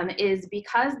 is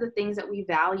because the things that we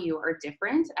value are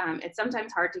different, it's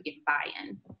sometimes hard to get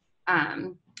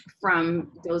buy-in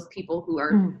from those people who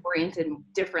are oriented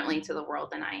differently to the world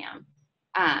than I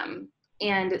am.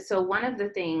 And so one of the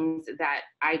things that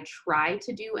I try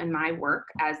to do in my work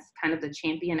as kind of the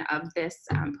champion of this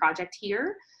project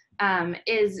here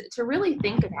is to really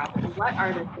think about what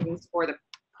are the things for the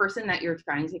person that you're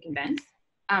trying to convince,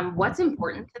 what's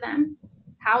important to them,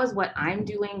 how is what I'm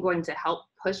doing going to help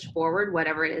push forward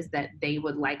whatever it is that they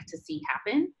would like to see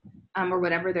happen, or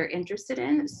whatever they're interested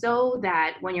in, so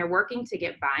that when you're working to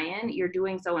get buy-in, you're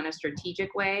doing so in a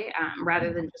strategic way,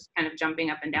 rather than just kind of jumping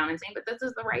up and down and saying, but this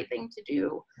is the right thing to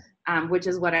do, which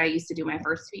is what I used to do my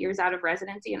first 2 years out of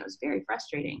residency, and it was very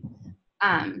frustrating.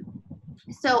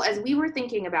 So as we were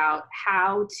thinking about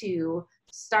how to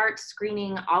start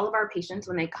screening all of our patients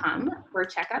when they come for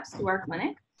checkups to our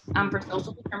clinic for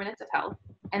social determinants of health,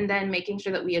 and then making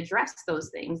sure that we address those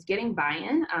things, getting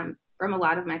buy-in from a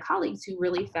lot of my colleagues who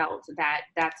really felt that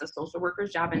that's a social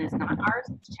worker's job and it's not ours,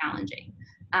 it's challenging.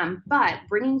 But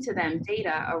bringing to them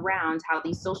data around how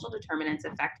these social determinants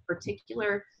affect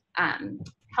particular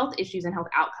health issues and health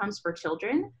outcomes for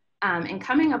children, and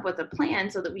coming up with a plan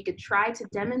so that we could try to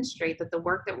demonstrate that the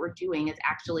work that we're doing is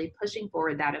actually pushing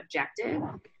forward that objective,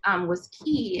 was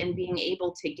key in being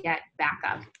able to get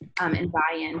backup and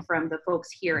buy-in from the folks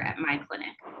here at my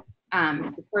clinic.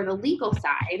 For the legal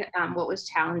side, what was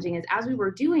challenging is as we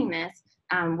were doing this,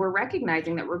 we're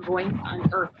recognizing that we're going to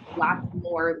unearth lots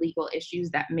more legal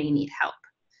issues that may need help.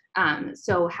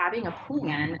 So having a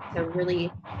plan to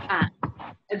really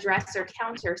address or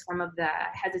counter some of the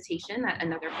hesitation that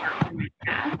another partner might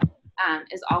have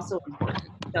is also important.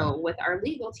 So with our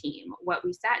legal team, what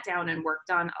we sat down and worked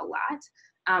on a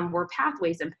lot were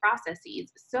pathways and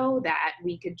processes so that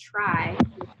we could try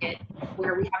to get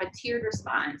where we have a tiered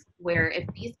response, where if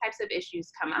these types of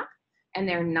issues come up and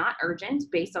they're not urgent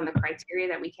based on the criteria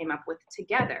that we came up with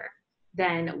together,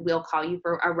 then we'll call you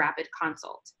for a rapid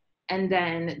consult. And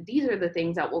then these are the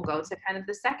things that will go to kind of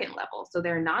the second level. So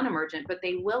they're non-emergent, but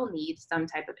they will need some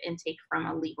type of intake from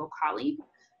a legal colleague.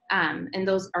 And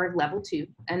those are level 2.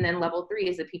 And then level 3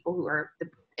 is the people who are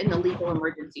in the legal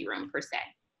emergency room per se.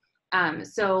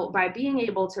 So by being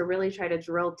able to really try to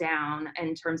drill down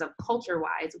in terms of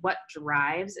culture-wise, what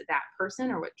drives that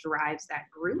person or what drives that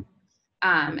group,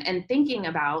 and thinking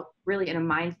about really in a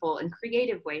mindful and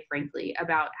creative way, frankly,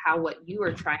 about how what you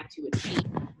are trying to achieve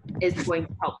is going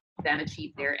to help them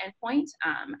achieve their endpoint,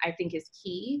 I think is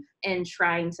key in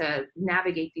trying to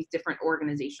navigate these different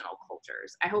organizational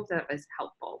cultures. I hope that was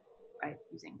helpful by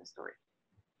using the story.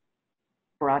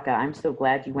 Baraka, I'm so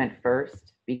glad you went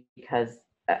first, because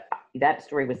that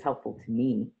story was helpful to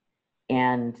me,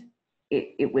 and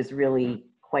it was really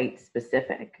quite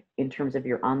specific in terms of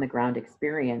your on-the-ground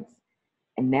experience.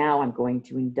 And now I'm going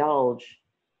to indulge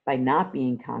by not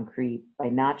being concrete, by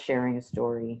not sharing a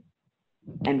story,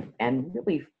 and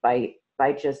really by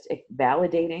just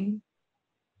validating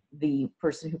the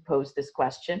person who posed this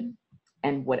question,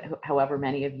 and however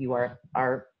many of you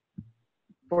are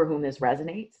for whom this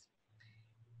resonates.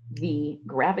 The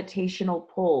gravitational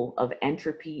pull of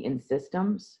entropy in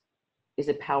systems is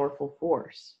a powerful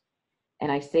force.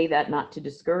 And I say that not to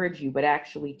discourage you, but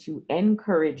actually to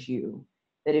encourage you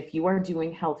that if you are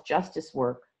doing health justice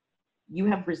work, you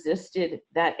have resisted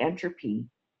that entropy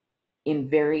in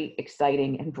very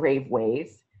exciting and brave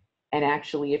ways. And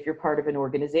actually, if you're part of an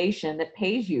organization that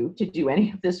pays you to do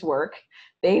any of this work,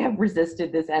 they have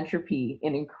resisted this entropy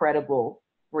in incredible,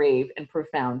 brave, and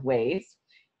profound ways.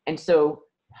 And so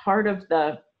part of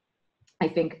I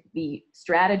think the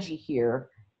strategy here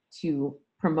to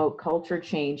promote culture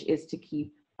change is to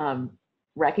keep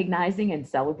recognizing and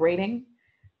celebrating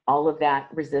all of that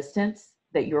resistance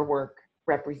that your work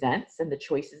represents and the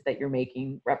choices that you're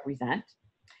making represent.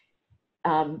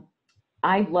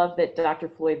 I love that Dr.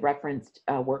 Floyd referenced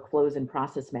workflows and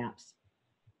process maps.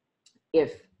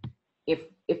 If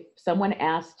someone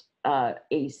asked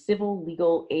a civil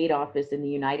legal aid office in the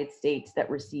United States that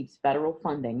receives federal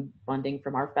funding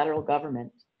from our federal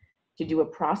government to do a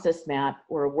process map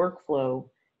or a workflow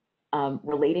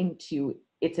relating to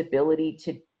its ability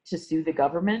to sue the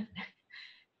government,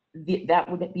 that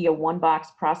would be a one-box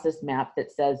process map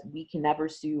that says we can never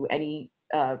sue any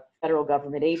federal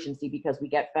government agency because we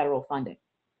get federal funding.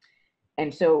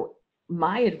 And so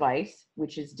my advice,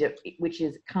 which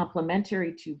is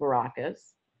complementary to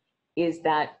Baraka's, is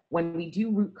that when we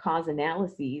do root cause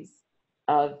analyses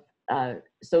of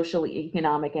social,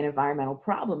 economic, and environmental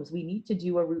problems, we need to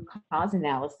do a root cause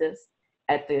analysis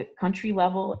at the country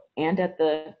level and at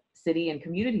the city and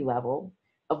community level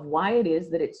of why it is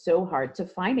that it's so hard to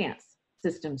finance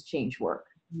systems change work.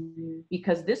 Mm-hmm.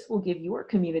 Because this will give your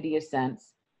community a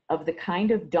sense of the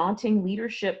kind of daunting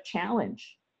leadership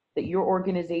challenge that your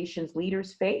organization's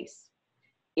leaders face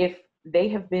if they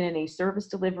have been in a service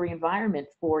delivery environment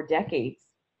for decades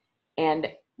and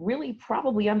really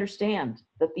probably understand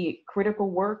that the critical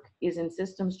work is in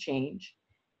systems change.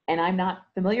 And I'm not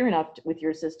familiar enough with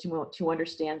your system to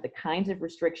understand the kinds of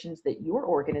restrictions that your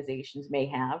organizations may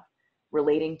have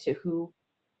relating to who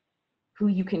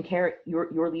you can carry,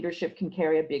 your leadership can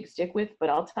carry a big stick with. But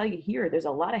I'll tell you here, there's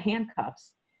a lot of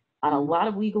handcuffs on a lot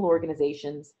of legal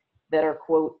organizations that are,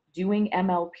 quote, doing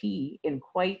MLP in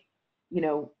quite,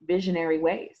 visionary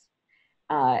ways.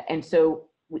 And so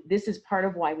this is part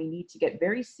of why we need to get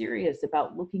very serious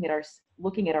about looking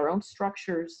at our own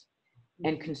structures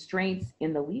and constraints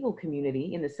in the legal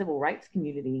community, in the civil rights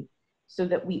community, so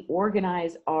that we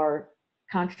organize our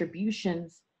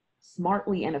contributions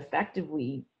smartly and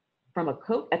effectively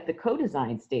at the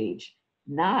co-design stage,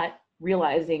 not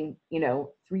realizing,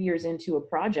 3 years into a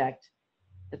project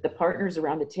that the partners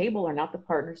around the table are not the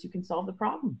partners who can solve the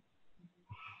problem.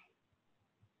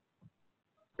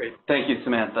 Great. Thank you,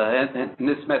 Samantha. And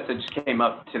this message came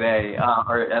up today,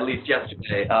 or at least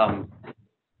yesterday.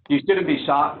 You shouldn't be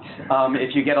shocked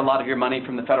if you get a lot of your money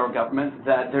from the federal government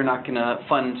that they're not going to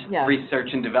fund research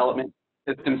and development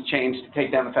systems change to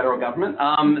take down the federal government.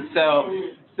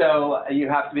 So you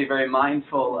have to be very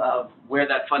mindful of where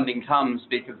that funding comes,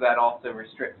 because that also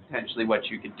restricts potentially what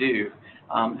you could do.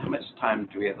 How much time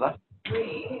do we have left?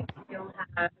 We still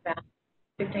have about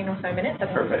 15 or so minutes.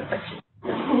 That's perfect. I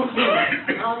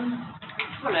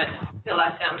want to feel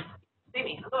like see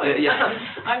me. Hello. Yeah.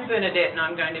 I'm Bernadette, and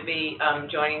I'm going to be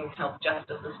joining Health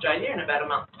Justice Australia in about a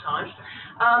month's time.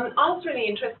 I was really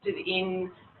interested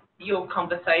in your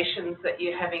conversations that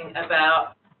you're having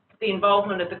about the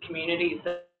involvement of the communities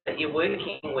that you're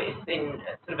working with in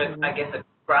sort of a, I guess, a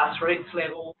grassroots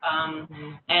level,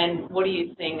 and what are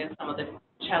you seeing as some of the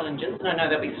challenges? And I know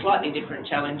there'll be slightly different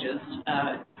challenges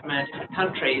from our different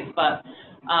countries, but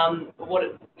what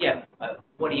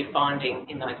are you finding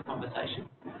in those conversations?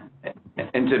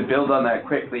 And to build on that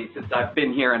quickly, since I've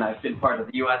been here and I've been part of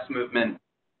the U.S. movement,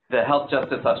 the Health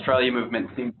Justice Australia movement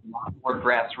seems a lot more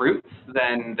grassroots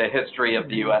than the history of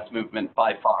the U.S. movement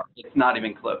by far. It's not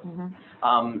even close.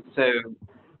 So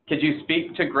could you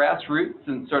speak to grassroots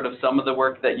and sort of some of the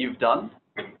work that you've done?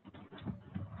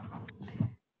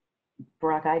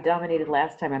 Baraka, I dominated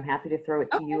last time. I'm happy to throw it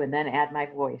to you and then add my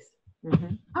voice.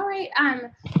 All right.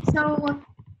 So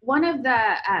one of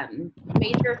the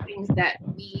major things that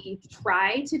we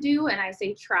try to do, and I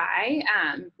say try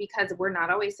because we're not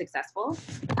always successful,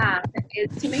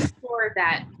 is to make sure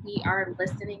that we are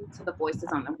listening to the voices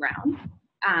on the ground.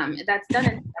 That's done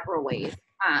in several ways.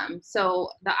 So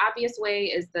the obvious way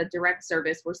is the direct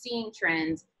service. We're seeing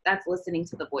trends. That's listening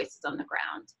to the voices on the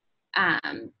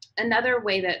ground. Another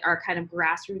way that our kind of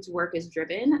grassroots work is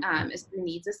driven is through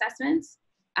needs assessments.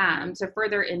 To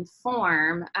further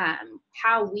inform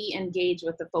how we engage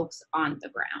with the folks on the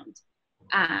ground.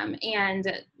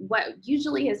 And what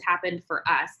usually has happened for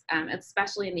us,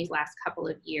 especially in these last couple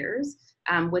of years,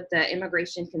 with the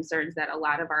immigration concerns that a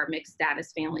lot of our mixed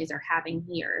status families are having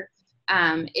here,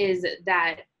 is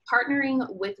that partnering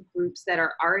with groups that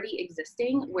are already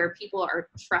existing, where people are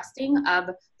trusting of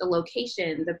the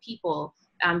location, the people,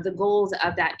 the goals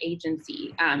of that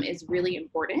agency is really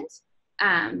important.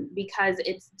 Because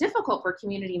it's difficult for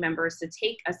community members to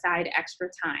take aside extra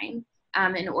time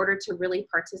in order to really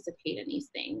participate in these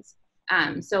things.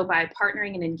 So by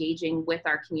partnering and engaging with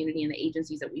our community and the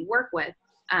agencies that we work with,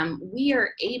 we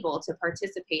are able to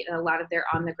participate in a lot of their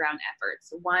on-the-ground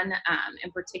efforts. One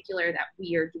in particular that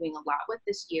we are doing a lot with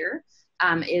this year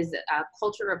is a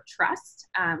culture of trust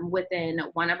within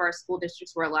one of our school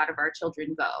districts where a lot of our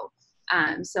children go.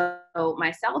 So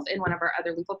myself and one of our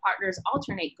other legal partners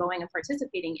alternate going and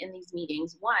participating in these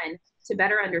meetings, one, to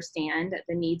better understand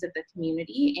the needs of the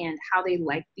community and how they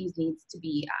like these needs to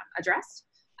be addressed.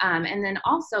 And then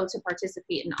also to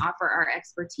participate and offer our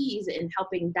expertise in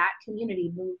helping that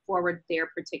community move forward their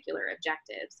particular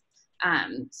objectives.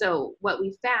 So what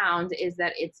we found is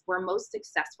that we're most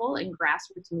successful in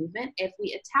grassroots movement if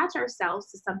we attach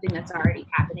ourselves to something that's already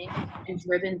happening and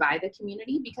driven by the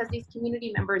community, because these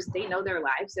community members, they know their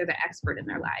lives, they're the expert in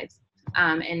their lives,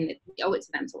 and we owe it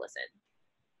to them to listen.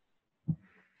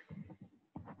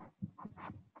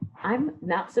 I'm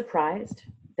not surprised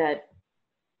that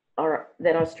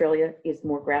Australia is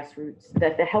more grassroots,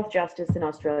 that the health justice in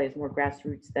Australia is more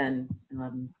grassroots than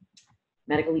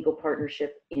medical legal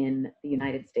partnership in the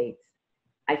United States.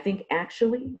 I think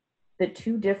actually the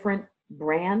two different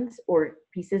brands or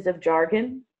pieces of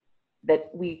jargon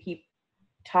that we keep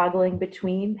toggling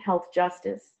between, health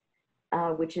justice,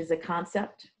 which is a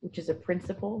concept, which is a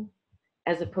principle,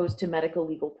 as opposed to medical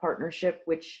legal partnership,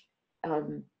 which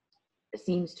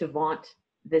seems to vaunt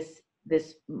this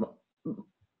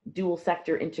dual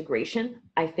sector integration,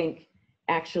 I think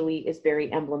actually is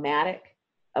very emblematic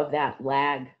of that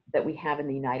lag that we have in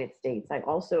the United States. I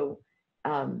also,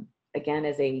 again,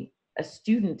 as a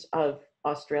student of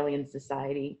Australian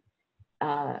society,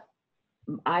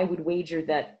 I would wager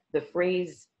that the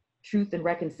phrase truth and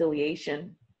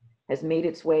reconciliation has made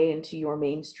its way into your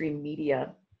mainstream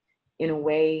media in a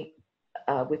way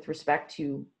with respect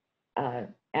to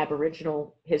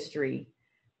Aboriginal history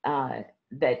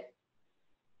that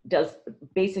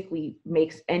basically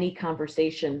makes any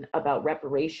conversation about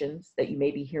reparations that you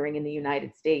may be hearing in the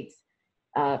United States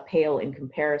pale in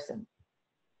comparison.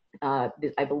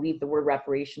 I believe the word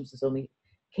reparations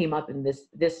came up in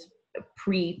this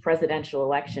pre-presidential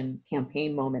election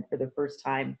campaign moment for the first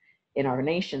time in our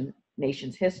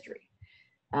nation's history.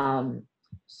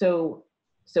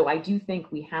 So I do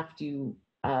think we have to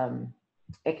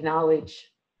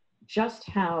acknowledge just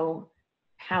how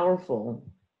powerful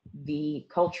the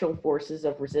cultural forces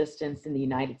of resistance in the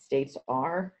United States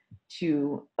are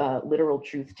to literal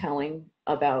truth-telling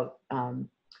about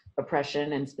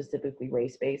oppression, and specifically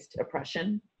race-based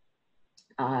oppression.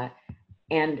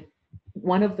 And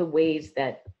one of the ways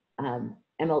that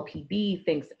MLPB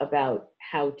thinks about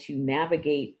how to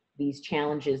navigate these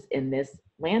challenges in this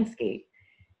landscape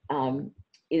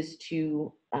is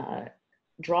to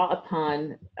draw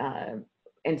upon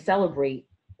and celebrate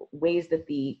ways that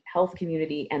the health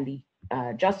community and the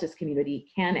justice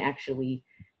community can actually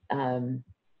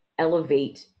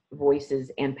elevate voices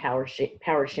and power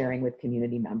sharing with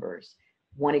community members.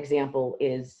 One example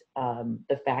is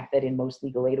the fact that in most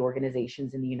legal aid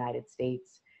organizations in the United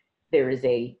States, there is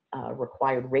a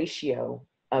required ratio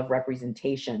of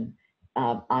representation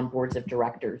on boards of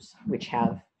directors, which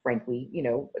have, frankly,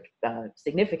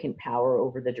 significant power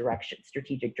over the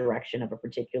strategic direction of a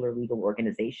particular legal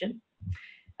organization.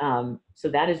 So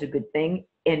that is a good thing.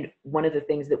 And one of the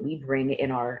things that we bring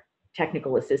in our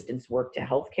technical assistance work to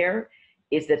healthcare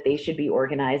is that they should be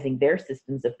organizing their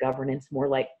systems of governance more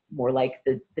like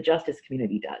the justice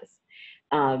community does,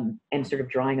 and sort of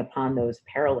drawing upon those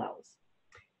parallels.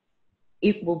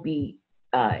 It will be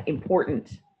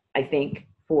important, I think,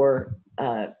 for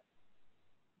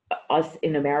us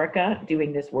in America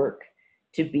doing this work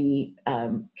to be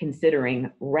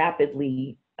considering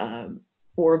rapidly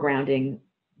foregrounding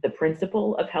the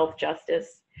principle of health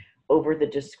justice over the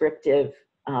descriptive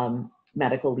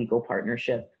medical legal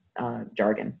partnership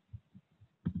jargon.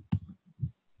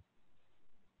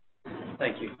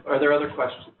 Thank you. Are there other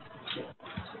questions?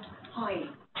 Hi.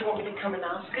 Do you want me to come and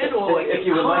ask it? Or if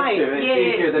you would like to,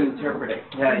 it's easier than interpreting.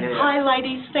 Yeah. Hi,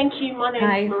 ladies. Thank you. My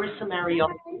name is Marissa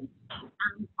Mariotti.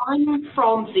 I'm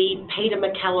from the Peter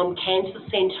MacCallum Cancer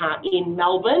Centre in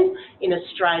Melbourne, in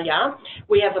Australia.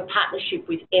 We have a partnership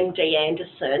with MD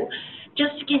Anderson.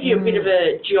 Just to give you a bit of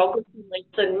a geography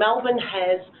lesson, Melbourne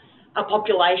has a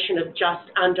population of just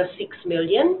under 6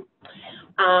 million.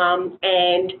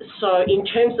 And so in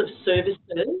terms of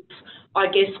services, I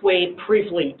guess we're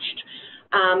privileged.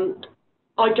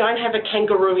 I don't have a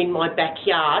kangaroo in my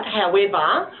backyard.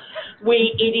 However,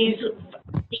 it is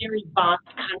very vast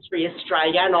country,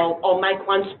 Australia, and I'll make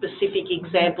one specific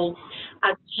example.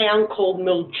 A town called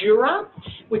Mildura,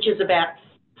 which is about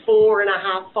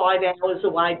 4.5, 5 hours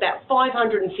away, about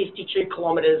 552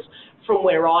 kilometres from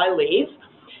where I live,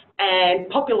 and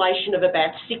population of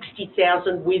about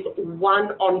 60,000 with one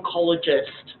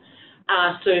oncologist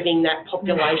serving that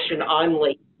population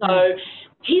only. So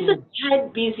he's a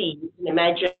tad busy, you can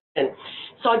imagine.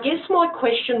 So I guess my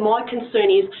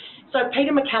concern is, so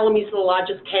Peter MacCallum is the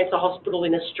largest cancer hospital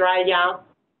in Australia.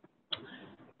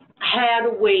 How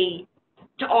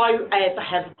do I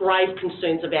have grave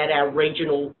concerns about our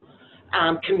regional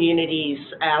communities,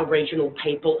 our regional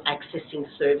people accessing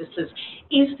services.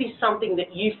 Is this something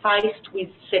that you faced with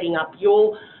setting up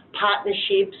your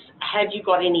partnerships? Have you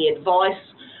got any advice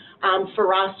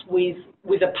for us with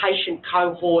a patient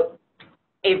cohort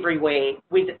everywhere,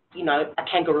 with a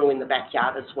kangaroo in the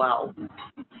backyard as well?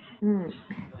 Can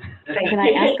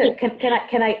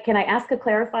I ask a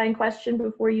clarifying question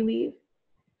before you leave?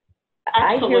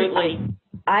 Absolutely.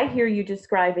 I hear you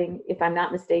describing, if I'm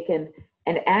not mistaken,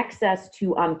 an access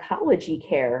to oncology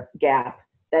care gap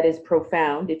that is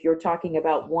profound if you're talking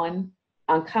about one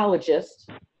oncologist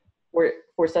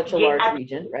for such a large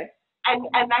region, right?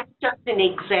 And that's just an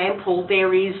example.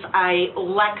 There is a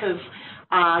lack of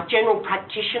general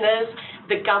practitioners.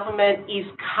 The government is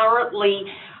currently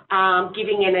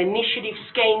giving an initiative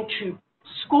scheme to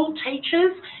school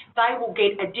teachers. They will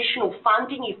get additional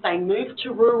funding if they move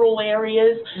to rural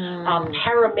areas,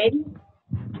 paramedics.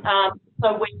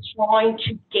 So we're trying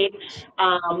to get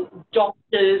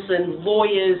doctors and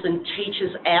lawyers and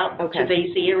teachers out to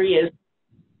these areas.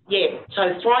 Yeah,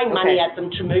 so throwing money at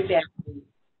them to move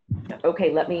out.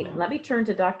 Okay, let me turn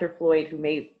to Dr. Floyd, who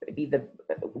may be the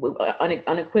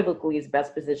unequivocally is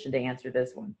best positioned to answer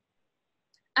this one.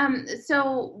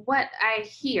 So what I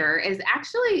hear is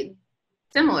actually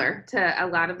similar to a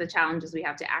lot of the challenges we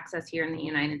have to access here in the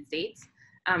United States.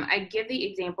 I give the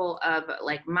example of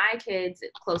like my kids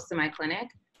close to my clinic.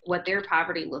 What their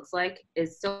poverty looks like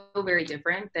is so very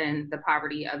different than the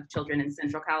poverty of children in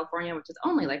Central California, which is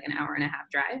only like an hour and a half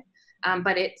drive.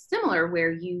 But it's similar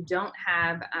where you don't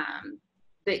have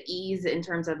the ease in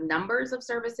terms of numbers of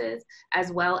services,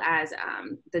 as well as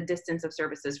the distance of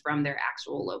services from their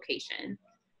actual location.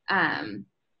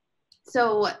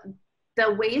 So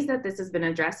the ways that this has been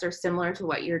addressed are similar to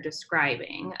what you're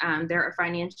describing. There are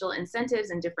financial incentives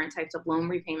and different types of loan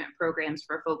repayment programs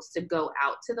for folks to go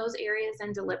out to those areas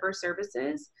and deliver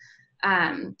services.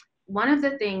 One of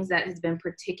the things that has been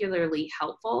particularly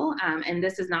helpful, and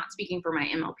this is not speaking for my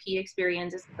MLP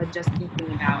experiences, but just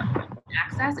thinking about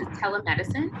access, is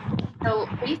telemedicine. So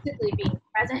basically being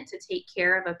present to take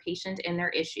care of a patient and their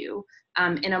issue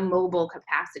in a mobile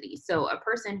capacity. So a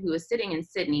person who is sitting in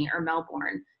Sydney or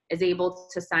Melbourne is able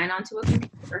to sign onto a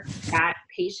computer. That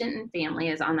patient and family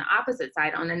is on the opposite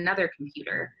side on another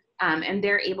computer, and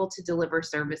they're able to deliver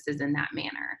services in that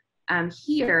manner.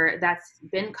 Here, that's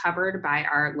been covered by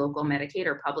our local Medicaid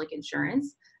or public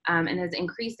insurance, and has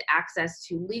increased access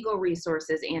to legal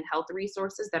resources and health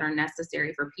resources that are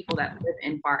necessary for people that live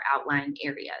in far outlying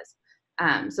areas,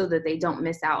 so that they don't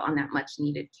miss out on that much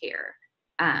needed care.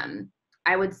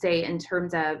 I would say in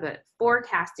terms of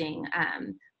forecasting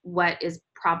what is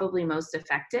probably most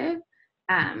effective,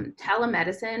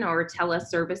 telemedicine or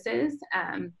teleservices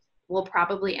will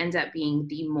probably end up being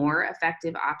the more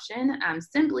effective option,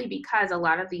 simply because a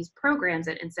lot of these programs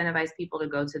that incentivize people to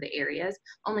go to the areas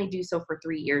only do so for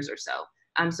 3 years or so.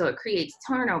 So it creates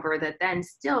turnover that then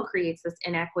still creates this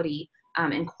inequity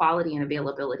in quality and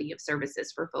availability of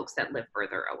services for folks that live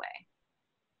further away.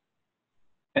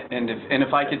 And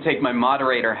if I could take my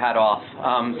moderator hat off,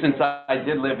 since I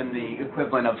did live in the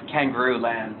equivalent of kangaroo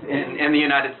land in the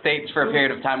United States for a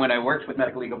period of time when I worked with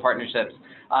medical legal partnerships,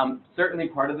 certainly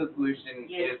part of the solution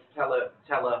is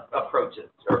tele approaches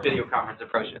or video conference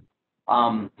approaches.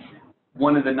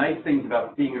 One of the nice things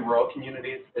about being in rural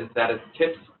communities is that it's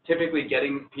typically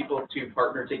getting people to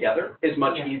partner together is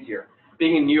much easier.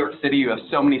 Being in New York City, you have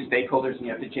so many stakeholders and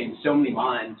you have to change so many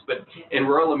minds. But in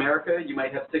rural America, you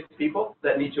might have 6 people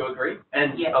that need to agree,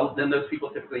 and then those people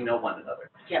typically know one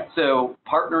another. So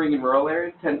partnering in rural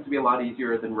areas tends to be a lot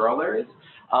easier than rural areas.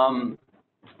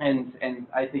 And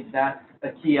I think that's a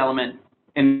key element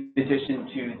in addition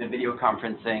to the video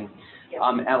conferencing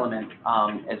element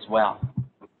as well.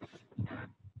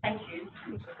 Thank you.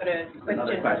 We've got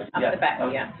a question up the back.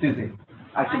 Susie,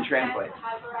 I can translate.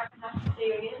 Hi, Baraka. Nice to see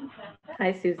you again.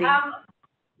 Hi, Susie.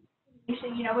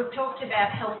 You know, we've talked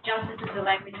about health justice as a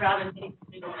language rather than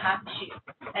legal partnership.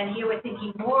 And here we're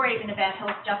thinking more even about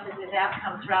health justice as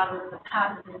outcomes rather than the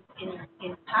partners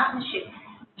in partnership.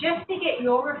 Just to get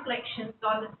your reflections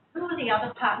on who are the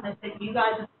other partners that you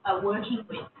guys are working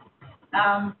with.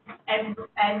 And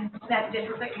that's just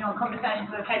reflecting on conversations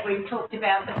we've had where you talked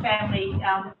about the family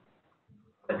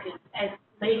workers as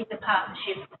leading the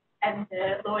partnership and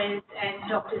the lawyers and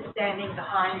doctors standing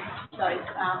behind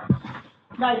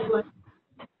those words.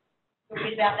 A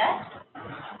bit about that?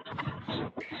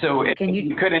 So if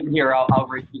you couldn't hear, I'll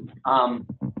repeat.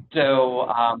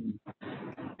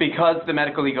 Because the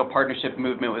medical legal partnership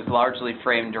movement was largely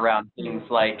framed around things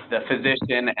like the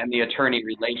physician and the attorney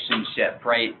relationship,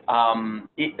 right?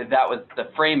 That was the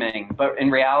framing, but in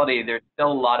reality, there's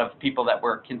still a lot of people that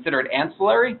were considered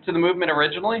ancillary to the movement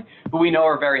originally, who we know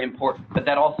are very important. But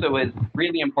that also is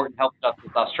really important to Health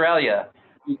Justice Australia,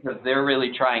 because they're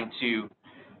really trying to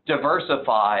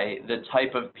diversify the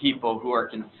type of people who are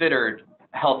considered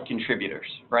health contributors,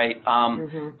 right?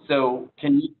 So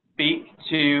can you speak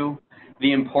to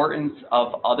the importance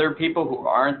of other people who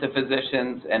aren't the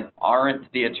physicians and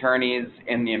aren't the attorneys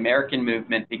in the American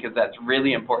movement, because that's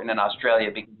really important in Australia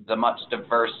because it's a much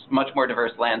more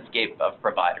diverse landscape of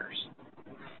providers.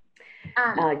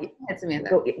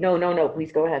 Samantha. No,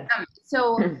 please go ahead.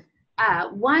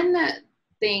 One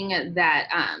thing that,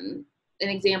 an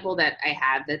example that I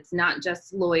have that's not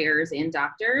just lawyers and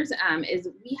doctors is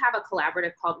we have a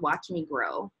collaborative called Watch Me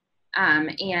Grow.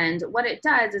 And what it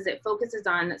does is it focuses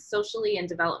on socially and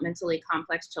developmentally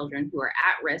complex children who are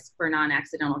at risk for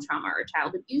non-accidental trauma or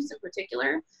child abuse in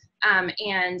particular.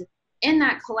 And in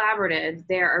that collaborative,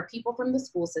 there are people from the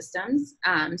school systems,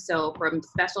 so from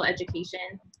special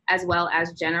education as well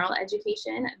as general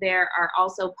education. There are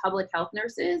also public health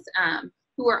nurses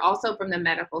who are also from the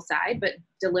medical side but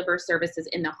deliver services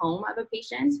in the home of a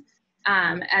patient.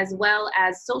 As well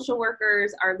as social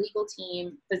workers, our legal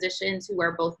team, physicians who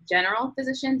are both general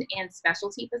physicians and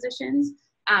specialty physicians,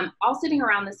 all sitting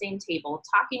around the same table,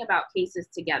 talking about cases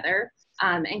together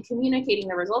and communicating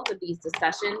the results of these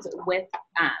discussions with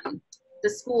the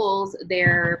schools,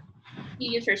 their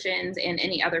pediatricians, and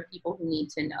any other people who need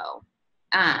to know.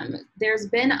 There's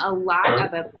been a lot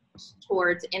of a push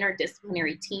towards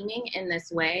interdisciplinary teaming in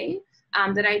this way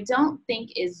that I don't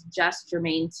think is just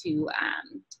germane to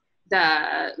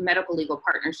the medical legal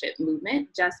partnership movement,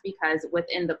 just because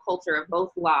within the culture of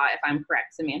both law, if I'm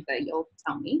correct, Samantha, you'll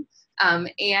tell me,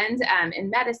 and in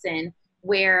medicine,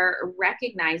 where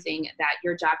recognizing that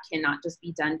your job cannot just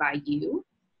be done by you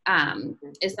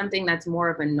is something that's more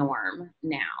of a norm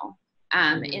now.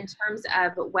 In terms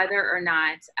of whether or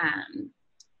not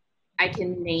I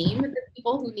can name the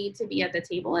people who need to be at the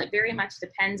table, it very much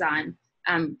depends on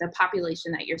the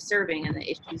population that you're serving and the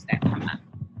issues that come up.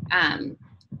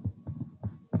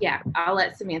 Yeah, I'll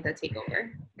let Samantha take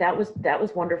over. That was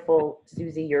wonderful,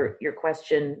 Susie. Your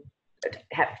question,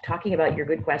 talking about your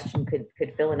good question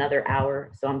could fill another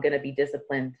hour, so I'm going to be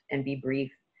disciplined and be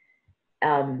brief.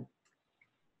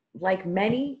 Like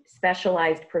many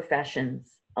specialized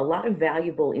professions, a lot of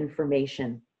valuable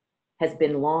information has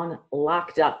been long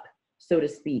locked up, so to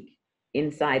speak,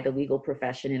 inside the legal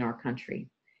profession in our country.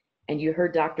 And you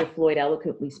heard Dr. Floyd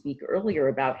eloquently speak earlier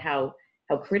about how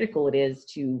critical it is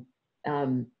to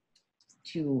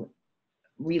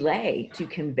relay, to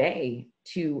convey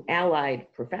to allied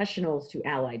professionals, to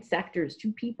allied sectors,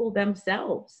 to people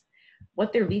themselves,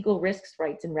 what their legal risks,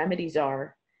 rights, and remedies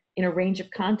are in a range of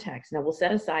contexts. Now, we'll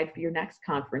set aside for your next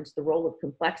conference the role of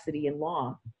complexity in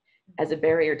law as a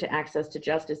barrier to access to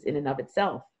justice in and of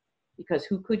itself, because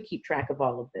who could keep track of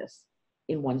all of this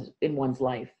in one's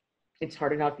life? It's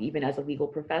hard enough even as a legal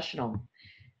professional.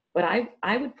 But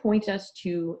I would point us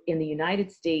to, in the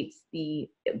United States, the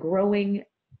growing,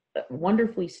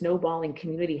 wonderfully snowballing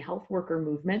community health worker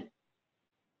movement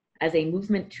as a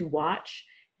movement to watch,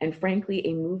 and frankly,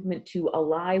 a movement to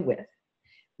ally with,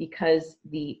 because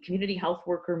the community health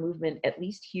worker movement, at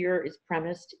least here, is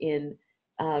premised in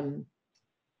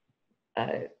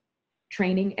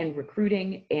training and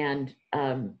recruiting and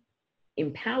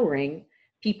empowering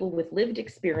people with lived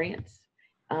experience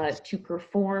to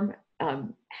perform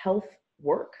health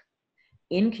work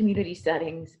in community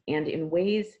settings and in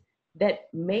ways that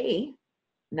may,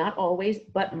 not always,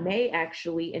 but may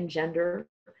actually engender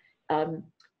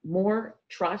more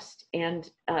trust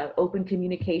and open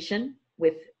communication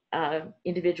with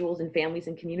individuals and families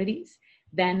and communities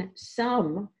than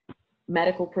some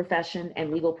medical profession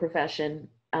and legal profession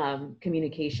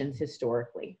communications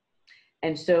historically.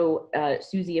 And so,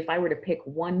 Susie, if I were to pick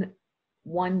one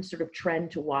sort of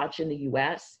trend to watch in the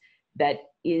US that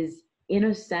is, in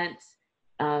a sense,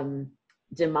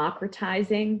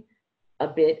 democratizing a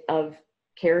bit of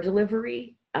care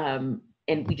delivery, and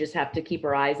we just have to keep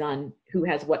our eyes on who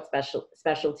has what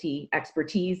specialty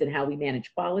expertise and how we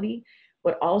manage quality,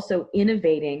 but also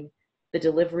innovating the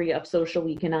delivery of social,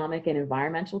 economic, and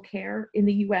environmental care in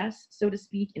the US, so to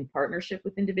speak, in partnership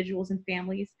with individuals and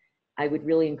families. I would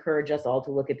really encourage us all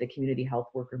to look at the community health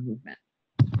worker movement.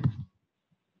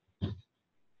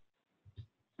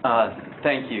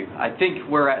 Thank you. I think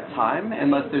we're at time,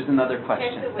 unless there's another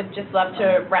question. James would just love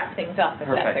to wrap things up, if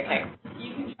that's okay.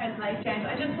 You can translate, James.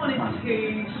 I just wanted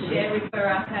to share with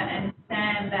Baraka and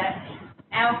Sam that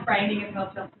our framing of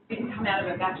health justice didn't come out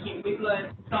of a vacuum. We've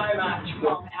learned so much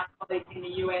from our colleagues in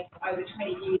the US over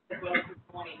 20 years of work this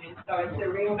morning, and so it's a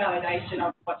real validation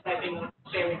of what they've been willing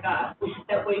to share with us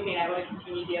that we've been able to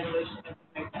continue the evolution of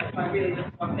the movement. So I really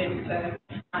just want them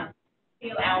to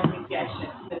feel our appreciation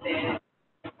for their.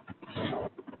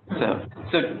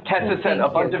 So Tessa said a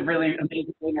bunch of really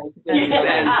amazing things,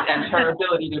 and her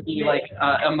ability to be like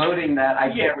emoting that I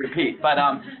can't repeat, but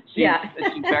she's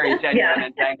very genuine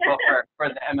and thankful for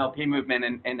the MLP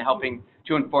movement and helping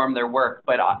to inform their work.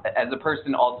 But as a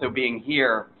person also being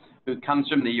here who comes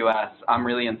from the US, I'm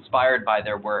really inspired by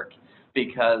their work,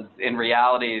 because in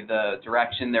reality the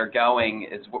direction they're going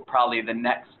is probably the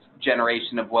next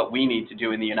generation of what we need to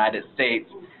do in the United States,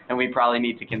 and we probably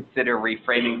need to consider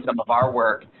reframing some of our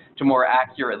work to more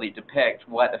accurately depict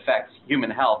what affects human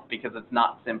health, because it's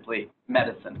not simply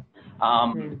medicine.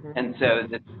 And so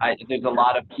there's a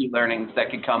lot of key learnings that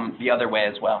could come the other way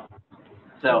as well.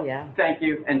 So thank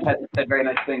you, and Tessa said very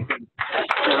nice things.